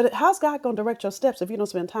 But how's God going to direct your steps if you don't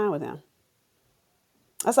spend time with him?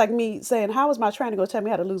 That's like me saying, how is my trainer going to tell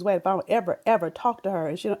me how to lose weight if I don't ever talk to her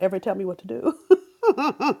and she don't ever tell me what to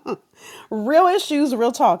do? Real issues,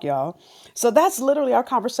 real talk, y'all. So that's literally our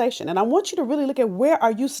conversation. And I want you to really look at where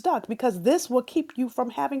are you stuck, because this will keep you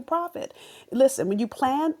from having profit. Listen, when you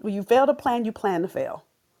fail to plan, you plan to fail.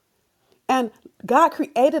 And God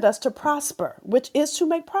created us to prosper, which is to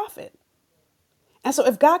make profit. And so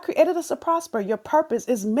if God created us to prosper, your purpose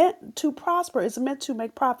is meant to prosper. It's meant to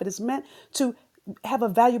make profit. It's meant to have a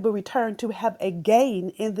valuable return, to have a gain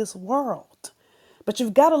in this world. But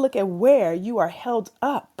you've got to look at where you are held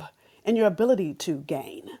up in your ability to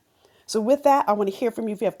gain. So with that, I want to hear from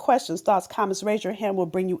you. If you have questions, thoughts, comments, raise your hand. We'll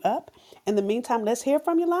bring you up. In the meantime, let's hear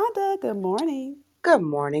from Yolanda. Good morning. Good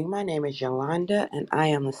morning. My name is Yolanda, and I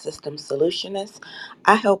am a systems solutionist.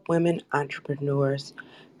 I help women entrepreneurs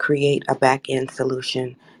create a back end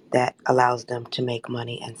solution that allows them to make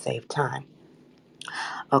money and save time.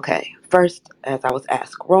 Okay, first, as I was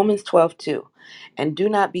asked, Romans 12:2, and do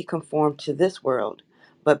not be conformed to this world,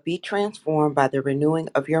 but be transformed by the renewing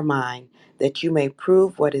of your mind, that you may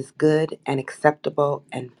prove what is good and acceptable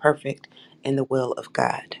and perfect in the will of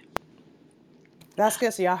God. That's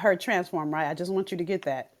good. So y'all heard transform, right? I just want you to get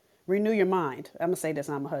that. Renew your mind. I'm gonna say this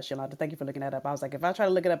and I'm gonna hush, Yolanda. Thank you for looking that up. I was like, if I try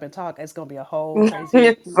to look it up and talk, it's gonna be a whole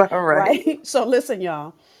crazy, It's all right. right? So listen,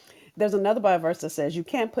 y'all. There's another Bible verse that says you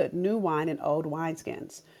can't put new wine in old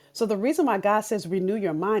wineskins. So the reason why God says renew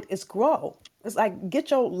your mind is grow. It's like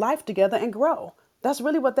get your life together and grow. That's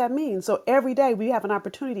really what that means. So every day we have an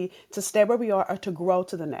opportunity to stay where we are or to grow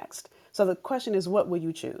to the next. So the question is, what will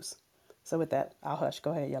you choose? So with that, I'll hush.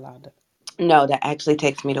 Go ahead, Yolanda. No, that actually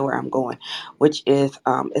takes me to where I'm going, which is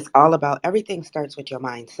it's all about everything starts with your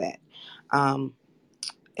mindset. Um,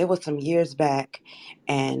 it was some years back,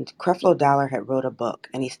 and Creflo Dollar had wrote a book,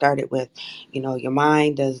 and he started with, your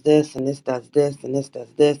mind does this, and this does this, and this does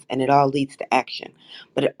this, and it all leads to action.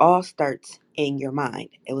 But it all starts in your mind.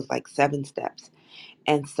 It was like 7 steps.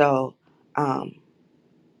 And so, um,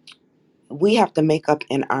 we have to make up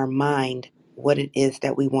in our mind what it is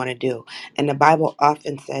that we want to do. And the Bible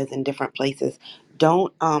often says in different places,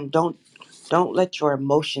 don't um don't don't let your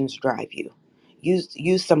emotions drive you.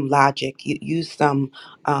 Use some logic. Use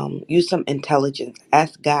some intelligence.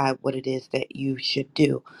 Ask God what it is that you should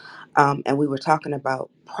do. And we were talking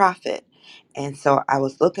about profit. And so I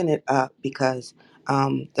was looking it up because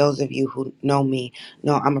those of you who know me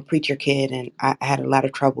know I'm a preacher kid, and I had a lot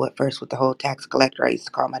of trouble at first with the whole tax collector. I used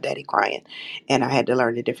to call my daddy crying, and I had to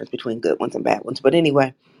learn the difference between good ones and bad ones. But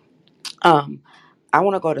anyway, um, I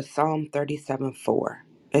want to go to Psalm 37:4.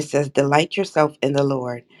 It says, "Delight yourself in the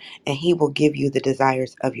Lord, and He will give you the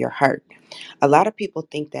desires of your heart." A lot of people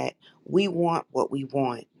think that we want what we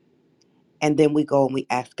want, and then we go and we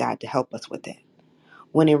ask God to help us with it.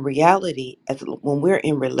 When in reality, when we're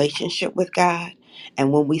in relationship with God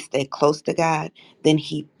and when we stay close to God, then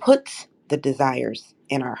He puts the desires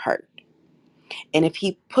in our heart. And if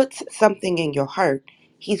He puts something in your heart,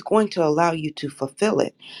 He's going to allow you to fulfill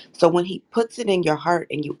it. So when He puts it in your heart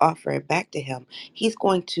and you offer it back to Him, He's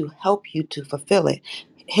going to help you to fulfill it.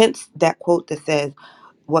 Hence that quote that says,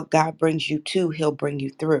 "What God brings you to, He'll bring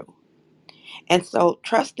you through." And so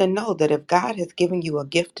trust and know that if God has given you a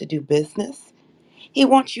gift to do business, He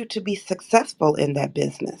wants you to be successful in that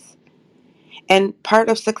business. And part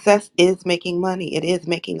of success is making money, it is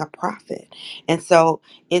making a profit. And so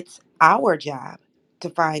it's our job to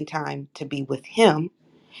find time to be with Him.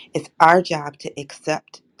 It's our job to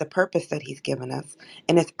accept the purpose that He's given us.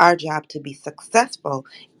 And it's our job to be successful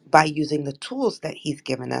by using the tools that He's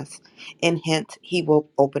given us. And hence, He will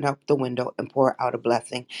open up the window and pour out a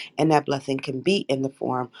blessing. And that blessing can be in the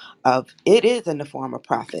form it is in the form of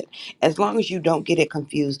profit, as long as you don't get it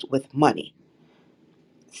confused with money.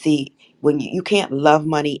 See, when you can't love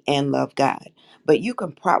money and love God, but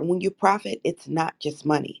when you profit, it's not just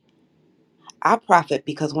money. I profit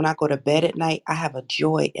because when I go to bed at night, I have a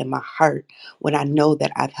joy in my heart when I know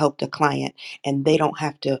that I've helped a client and they don't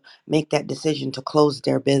have to make that decision to close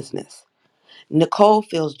their business. Nicole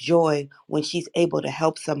feels joy when she's able to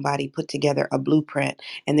help somebody put together a blueprint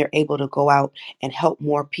and they're able to go out and help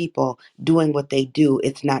more people doing what they do.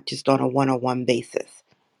 It's not just on a one-on-one basis.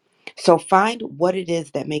 So find what it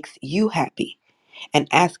is that makes you happy and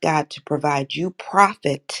ask God to provide you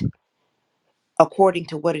profit according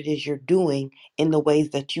to what it is you're doing in the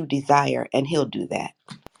ways that you desire, and He'll do that.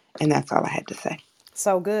 And that's all I had to say.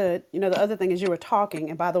 So good. You know, the other thing is you were talking,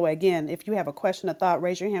 and by the way, again, if you have a question or thought,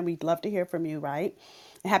 raise your hand. We'd love to hear from you, right?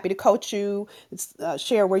 Happy to coach you,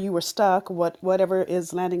 share where you were stuck, whatever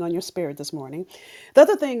is landing on your spirit this morning. The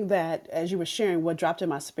other thing that, as you were sharing, what dropped in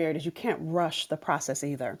my spirit is you can't rush the process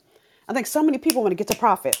either. I think so many people want to get to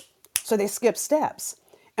profit, so they skip steps.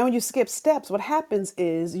 And when you skip steps, what happens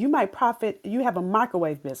is you might profit, you have a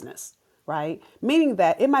microwave business, right? Meaning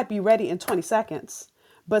that it might be ready in 20 seconds.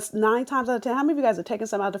 But 9 times out of 10, how many of you guys are taking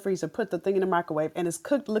something out of the freezer, put the thing in the microwave, and it's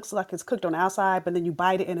cooked, looks like it's cooked on the outside, but then you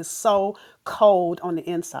bite it and it's so cold on the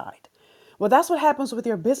inside? Well, that's what happens with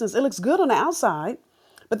your business. It looks good on the outside,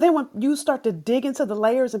 but then when you start to dig into the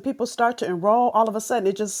layers and people start to enroll, all of a sudden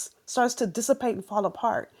it just starts to dissipate and fall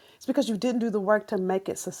apart. It's because you didn't do the work to make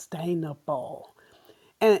it sustainable.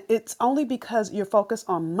 And it's only because you're focused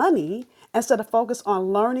on money instead of focused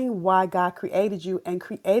on learning why God created you and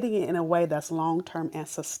creating it in a way that's long term and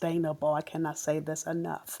sustainable. I cannot say this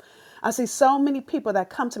enough. I see so many people that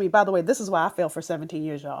come to me. By the way, this is why I failed for 17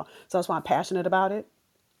 years, y'all. So that's why I'm passionate about it.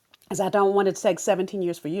 Is I don't want it to take 17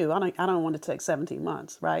 years for you. I don't want it to take 17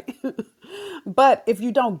 months, right? But if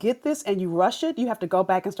you don't get this and you rush it, you have to go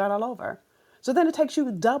back and start all over. So then it takes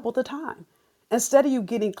you double the time. Instead of you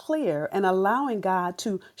getting clear and allowing God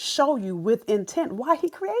to show you with intent why He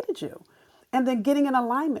created you and then getting in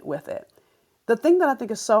alignment with it. The thing that I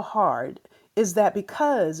think is so hard is that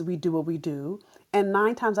because we do what we do, and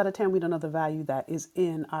 9 times out of 10, we don't know the value that is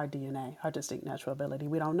in our DNA, our distinct natural ability.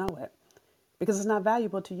 We don't know it because it's not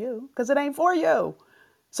valuable to you because it ain't for you.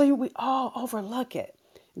 So we all overlook it.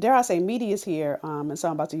 Dare I say, Meaty is here, and so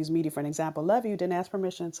I'm about to use Meaty for an example. Love you, didn't ask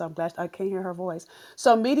permission, so I'm glad I can't hear her voice.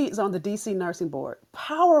 So Meaty is on the DC nursing board.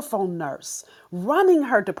 Powerful nurse, running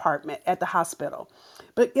her department at the hospital.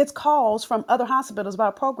 But gets calls from other hospitals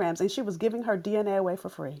about programs, and she was giving her DNA away for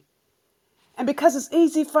free. And because it's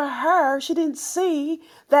easy for her, she didn't see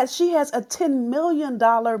that she has a she has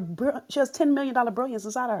 $10 million brilliance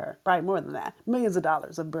inside of her. Probably more than that. Millions of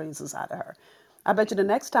dollars of brilliance inside of her. I bet you the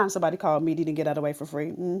next time somebody called me, didn't get out of the way for free.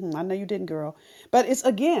 I know you didn't, girl. But it's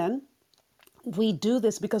again, we do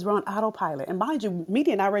this because we're on autopilot. And mind you,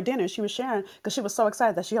 Media and I were at dinner. She was sharing because she was so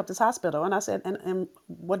excited that she helped this hospital. And I said, and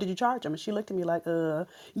what did you charge them? And she looked at me like,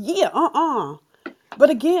 yeah, But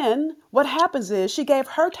again, what happens is she gave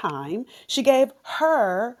her time, she gave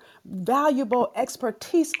her valuable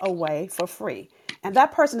expertise away for free. And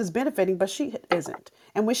that person is benefiting, but she isn't.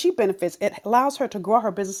 And when she benefits, it allows her to grow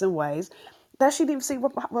her business in ways that she didn't even see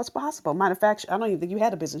what's possible. Matter of fact, I don't even think you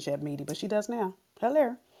had a business yet, Meaty, but she does now.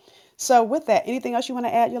 Hello. So, with that, anything else you want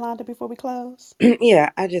to add, Yolanda, before we close?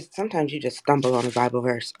 Yeah, I just sometimes you just stumble on a Bible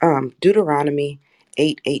verse. Deuteronomy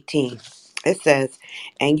 8:18. It says,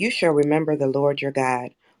 "And you shall remember the Lord your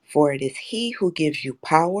God, for it is he who gives you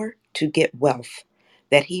power to get wealth,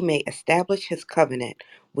 that he may establish his covenant,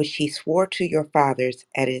 which he swore to your fathers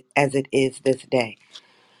as it is this day."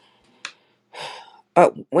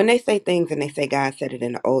 When they say things and they say God said it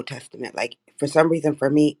in the Old Testament, like for some reason for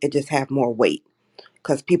me, it just have more weight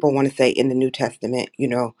because people want to say in the New Testament,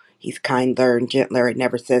 he's kinder and gentler. It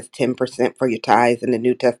never says 10% for your tithes in the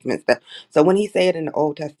New Testament stuff. So when he say it in the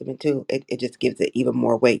Old Testament too, it just gives it even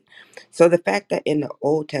more weight. So the fact that in the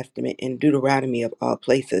Old Testament, in Deuteronomy of all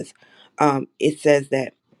places, it says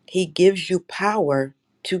that he gives you power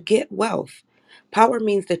to get wealth. Power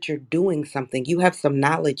means that you're doing something. You have some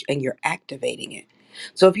knowledge and you're activating it.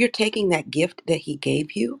 So if you're taking that gift that he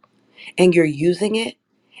gave you and you're using it,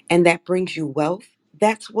 and that brings you wealth,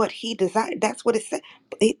 that's what he desired. That's what it said.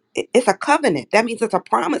 It's a covenant. That means it's a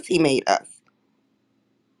promise he made us.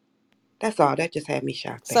 That's all. That just had me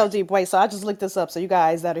shocked there. So deep. Wait, so I just looked this up. So you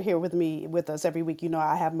guys that are here with us every week,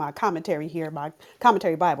 I have my commentary here, my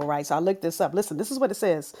commentary Bible, right? So I looked this up. Listen, this is what it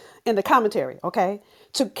says in the commentary, okay?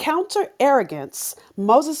 To counter arrogance,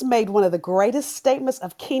 Moses made one of the greatest statements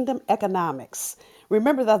of kingdom economics.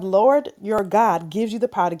 Remember that the Lord your God gives you the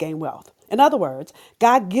power to gain wealth. In other words,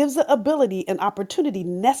 God gives the ability and opportunity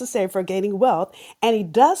necessary for gaining wealth, and He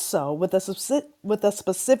does so with a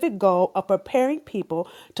specific goal of preparing people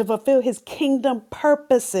to fulfill His kingdom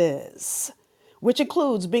purposes, which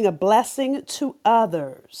includes being a blessing to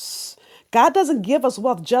others. God doesn't give us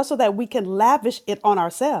wealth just so that we can lavish it on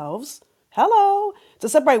ourselves. Hello. To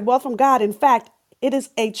separate wealth from God, in fact, it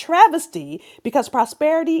is a travesty because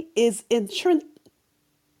prosperity is intrinsic.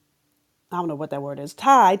 I don't know what that word is,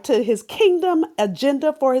 tied to his kingdom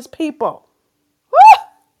agenda for his people. Woo!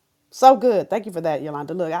 So good. Thank you for that,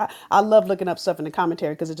 Yolanda. Look, I love looking up stuff in the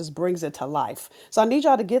commentary because it just brings it to life. So I need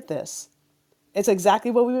y'all to get this. It's exactly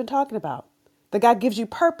what we've been talking about. The God gives you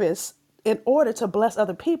purpose in order to bless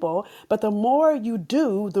other people, but the more you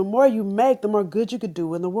do, the more you make, the more good you could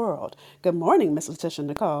do in the world. Good morning, Miss Letitia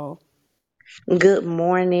Nicole. Good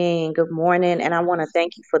morning. Good morning. And I want to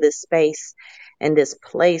thank you for this space and this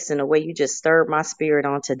place and the way you just stirred my spirit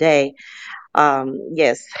on today.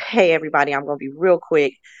 Yes. Hey, everybody. I'm going to be real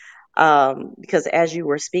quick. Because as you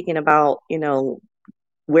were speaking about,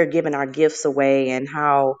 we're giving our gifts away and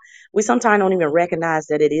how we sometimes don't even recognize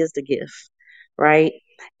that it is the gift. Right.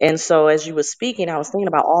 And so as you were speaking, I was thinking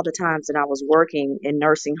about all the times that I was working in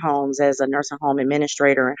nursing homes as a nursing home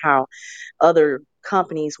administrator and how other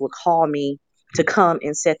companies would call me to come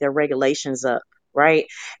and set their regulations up, right?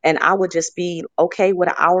 And I would just be okay with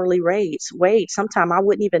an hourly rate wage. Sometimes I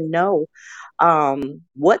wouldn't even know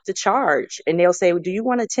what to charge, and they'll say, well, "Do you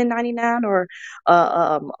want a 1099 or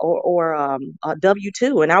a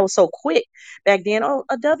W-2?" And I was so quick back then. Oh,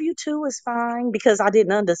 a W-2 is fine because I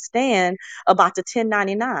didn't understand about the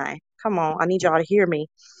 1099. Come on, I need y'all to hear me.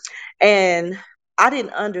 And I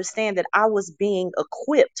didn't understand that I was being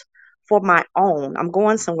equipped for my own. I'm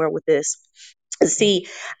going somewhere with this. See,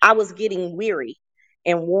 I was getting weary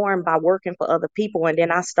and worn by working for other people. And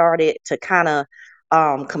then I started to kind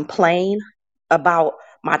of complain about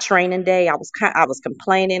my training day. I was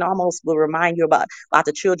complaining, almost will remind you about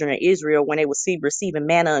the children of Israel when they would receiving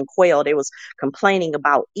manna and quail. They was complaining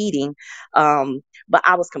about eating. But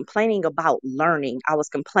I was complaining about learning. I was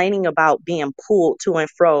complaining about being pulled to and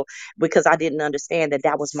fro because I didn't understand that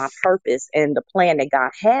that was my purpose and the plan that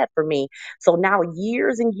God had for me. So now,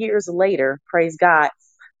 years and years later, praise God,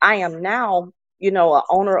 I am now, a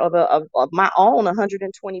owner of my own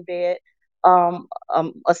 120 bed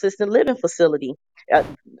assisted living facility. Uh,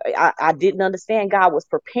 I didn't understand God was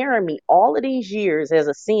preparing me all of these years as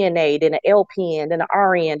a CNA, then an LPN, then an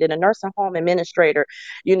RN, then a nursing home administrator.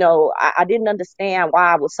 I didn't understand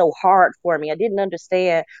why it was so hard for me. I didn't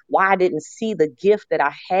understand why I didn't see the gift that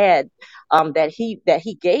I had, that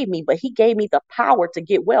he gave me, but he gave me the power to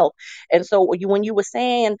get wealth. And so when you were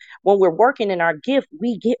saying, when we're working in our gift,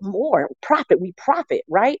 we get more profit. We profit,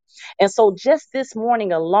 right? And so just this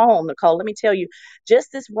morning alone, Nicole, let me tell you,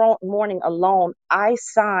 just this morning alone, I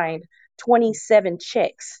signed 27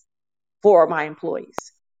 checks for my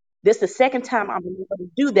employees. This is the second time I'm able to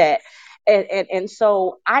do that. And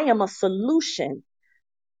so I am a solution.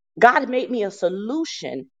 God made me a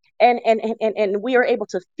solution. And we are able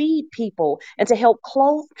to feed people and to help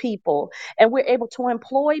clothe people. And we're able to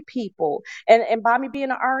employ people. And by me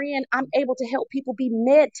being an RN, I'm able to help people be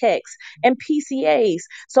med techs and PCAs.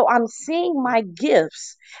 So I'm seeing my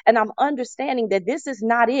gifts and I'm understanding that this is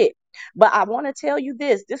not it. But I want to tell you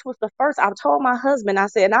this. This was the first I told my husband, I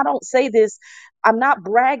said, and I don't say this, I'm not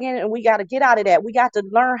bragging, and we got to get out of that. We got to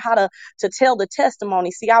learn how to tell the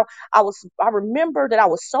testimony. See, I remember that I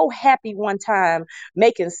was so happy one time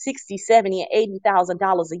making 60, 70, and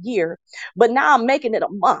 $80,000 a year, but now I'm making it a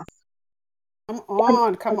month. Come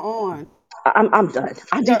on, come on. I'm done. Girl,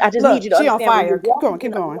 I just need look, you to she on understand, when you're fire. Keep walking going,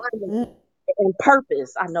 keep in going. alignment and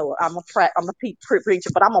purpose. I know I'm a preacher,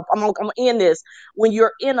 but I'm gonna end this. When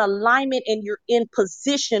you're in alignment and you're in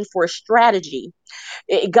position for strategy,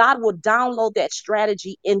 God will download that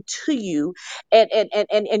strategy into you,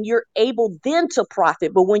 and you're able then to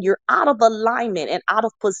profit. But when you're out of alignment and out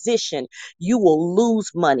of position, you will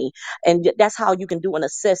lose money. And that's how you can do an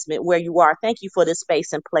assessment where you are. Thank you for this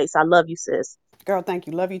space and place. I love you, sis. Girl, thank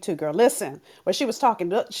you. Love you too, girl. Listen, what she was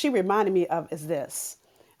talking, she reminded me of is this.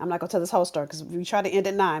 I'm not gonna tell this whole story because we try to end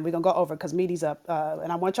at 9. We're gonna go over because meaty's up,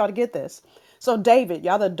 and I want y'all to get this. So David,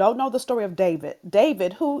 y'all that don't know the story of David,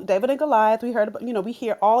 David and Goliath. We heard about, we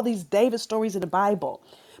hear all these David stories in the Bible,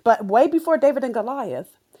 but way before David and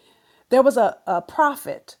Goliath, there was a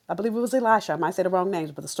prophet. I believe it was Elisha. I might say the wrong names,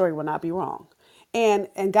 but the story will not be wrong.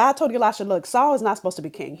 And God told Elisha, look, Saul is not supposed to be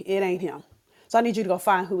king. It ain't him. So I need you to go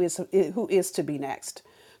find who is to be next.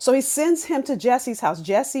 So he sends him to Jesse's house.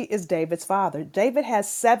 Jesse is David's father. David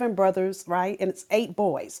has 7 brothers, right? And it's 8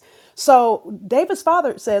 boys. So David's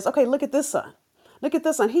father says, okay, look at this son. Look at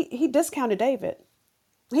this son. He discounted David.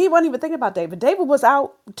 He wasn't even thinking about David. David was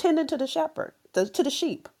out tending to the shepherd, to the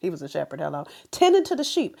sheep. He was a shepherd, hello, tending to the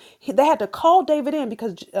sheep. They had to call David in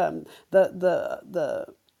because the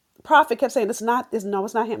prophet kept saying, no, it's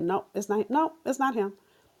not him. No, it's not him.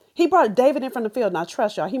 He brought David in from the field. Now,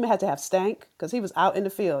 trust y'all, he had to have stank because he was out in the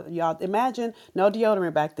field. Y'all imagine no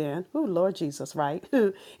deodorant back then. Oh, Lord Jesus, right?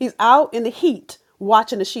 He's out in the heat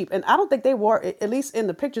watching the sheep. And I don't think they wore, at least in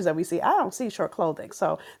the pictures that we see, I don't see short clothing.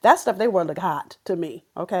 So that stuff they wore look hot to me.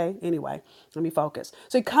 Okay. Anyway, let me focus.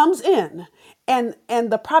 So he comes in and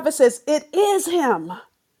the prophet says, it is him.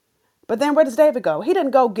 But then where does David go? He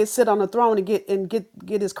didn't go sit on the throne and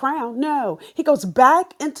get his crown. No, he goes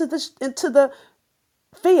back into the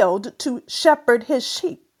field to shepherd his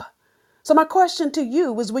sheep. So my question to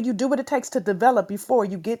you is, will you do what it takes to develop before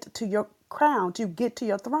you get to your crown, to get to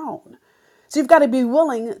your throne? So you've got to be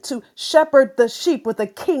willing to shepherd the sheep with the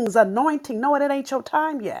king's anointing, knowing it ain't your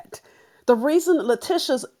time yet. The reason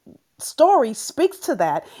Letitia's story speaks to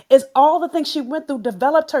that is all the things she went through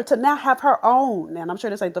developed her to now have her own. And I'm sure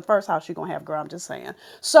this ain't the first house she's gonna have, girl. I'm just saying.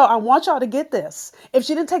 So I want y'all to get this. If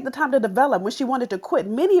she didn't take the time to develop when she wanted to quit,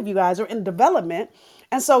 many of you guys are in development.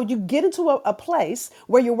 And so you get into a place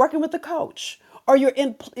where you're working with a coach, or you're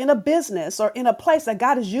in a business or in a place that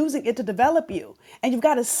God is using it to develop you. And you've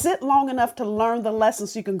got to sit long enough to learn the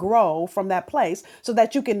lessons so you can grow from that place so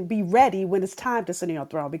that you can be ready when it's time to sit on your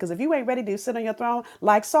throne. Because if you ain't ready to sit on your throne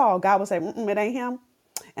like Saul, God will say, it ain't him.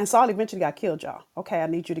 And Saul eventually got killed, y'all. Okay, I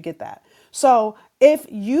need you to get that. So if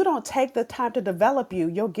you don't take the time to develop you,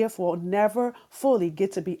 your gift will never fully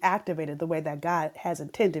get to be activated the way that God has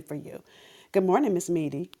intended for you. Good morning, Miss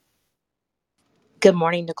Meady. Good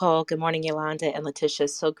morning, Nicole. Good morning, Yolanda and Letitia.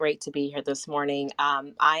 So great to be here this morning.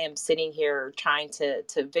 I am sitting here trying to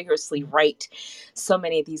vigorously write so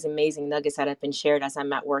many of these amazing nuggets that have been shared as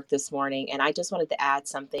I'm at work this morning. And I just wanted to add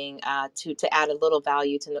something to add a little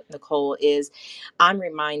value to Nicole. Is I'm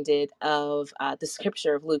reminded of the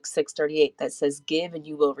scripture of Luke 6:38 that says, "Give and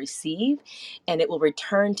you will receive, and it will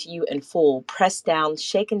return to you in full, pressed down,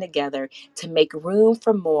 shaken together, to make room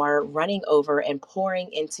for more, running over and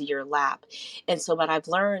pouring into your lap." And so so what I've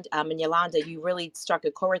learned, and Yolanda, you really struck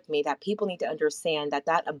a chord with me, that people need to understand that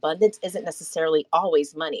that abundance isn't necessarily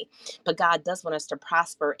always money, but God does want us to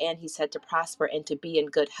prosper. And he said to prosper and to be in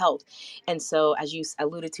good health. And so, as you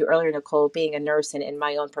alluded to earlier, Nicole, being a nurse and in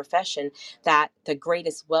my own profession, that the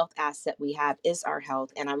greatest wealth asset we have is our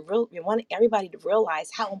health. And we want everybody to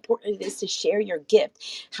realize how important it is to share your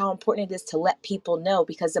gift, how important it is to let people know,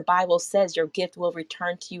 because the Bible says your gift will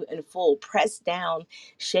return to you in full, pressed down,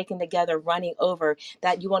 shaken together, running over,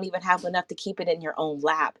 that you won't even have enough to keep it in your own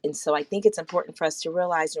lap. And so I think it's important for us to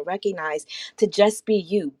realize and recognize to just be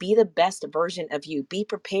you, be the best version of you, be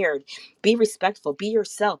prepared, be respectful, be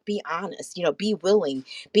yourself, be honest, be willing,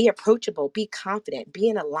 be approachable, be confident, be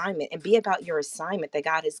in alignment, and be about your assignment that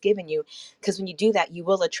God has given you. Because when you do that, you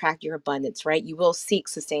will attract your abundance, right? You will seek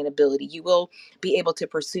sustainability. You will be able to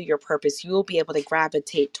pursue your purpose. You will be able to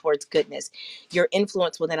gravitate towards goodness. Your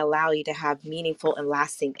influence will then allow you to have meaningful and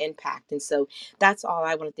lasting impact. And so that's all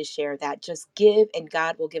I wanted to share, that just give and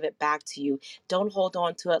God will give it back to you. Don't hold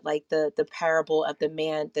on to it like the parable of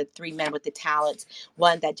the 3 men with the talents,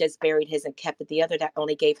 one that just buried his and kept it, the other that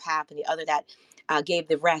only gave half, and the other that gave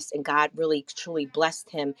the rest, and God really truly blessed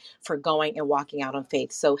him for going and walking out on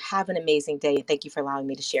faith. So have an amazing day, and thank you for allowing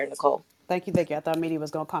me to share, Nicole. Thank you. I thought Media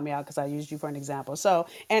was going to call me out because I used you for an example. So,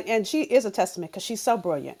 and she is a testament because she's so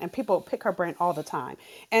brilliant and people pick her brain all the time.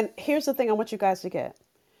 And here's the thing I want you guys to get.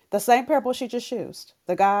 The same parable she just used,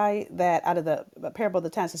 the guy that out of the parable of the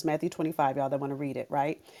talents is Matthew 25, y'all that want to read it,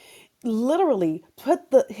 right? Literally put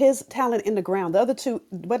his talent in the ground. The other two,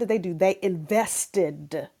 what did they do? They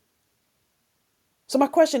invested. So my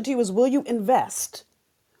question to you is, will you invest?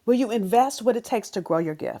 Will you invest what it takes to grow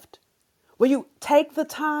your gift? Will you take the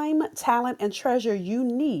time, talent, and treasure you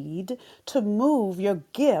need to move your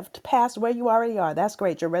gift past where you already are? That's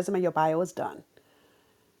great. Your resume, your bio is done.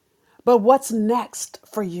 But what's next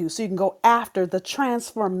for you so you can go after the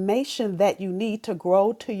transformation that you need to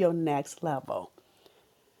grow to your next level?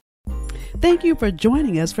 Thank you for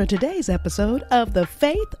joining us for today's episode of the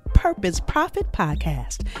Faith, Purpose, Profit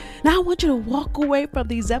Podcast. Now, I want you to walk away from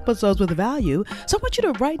these episodes with value. So I want you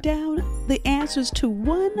to write down the answers to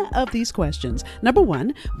one of these questions. Number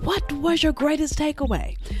 1, what was your greatest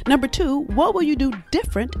takeaway? Number 2, what will you do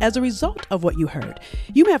different as a result of what you heard?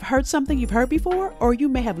 You may have heard something you've heard before, or you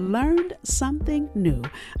may have learned something new.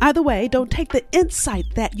 Either way, don't take the insight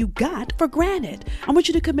that you got for granted. I want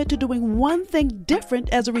you to commit to doing one thing different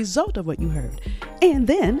as a result of what you heard. And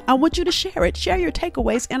then I want you to share it. Share your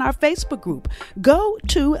takeaways in our Facebook group. Go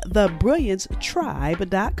to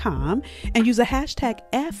thebrilliancetribe.com and use a hashtag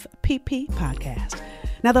FPP podcast.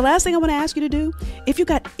 Now, the last thing I want to ask you to do, if you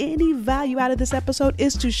got any value out of this episode,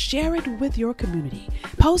 is to share it with your community.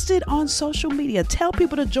 Post it on social media. Tell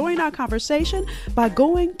people to join our conversation by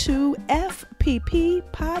going to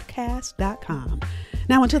fpppodcast.com.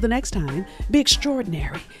 Now, until the next time, be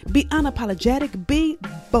extraordinary, be unapologetic, be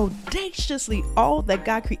bodaciously all that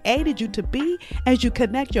God created you to be as you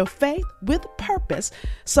connect your faith with purpose,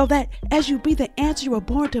 so that as you be the answer you were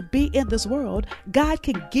born to be in this world, God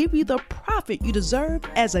can give you the profit you deserve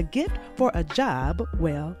as a gift for a job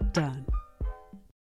well done.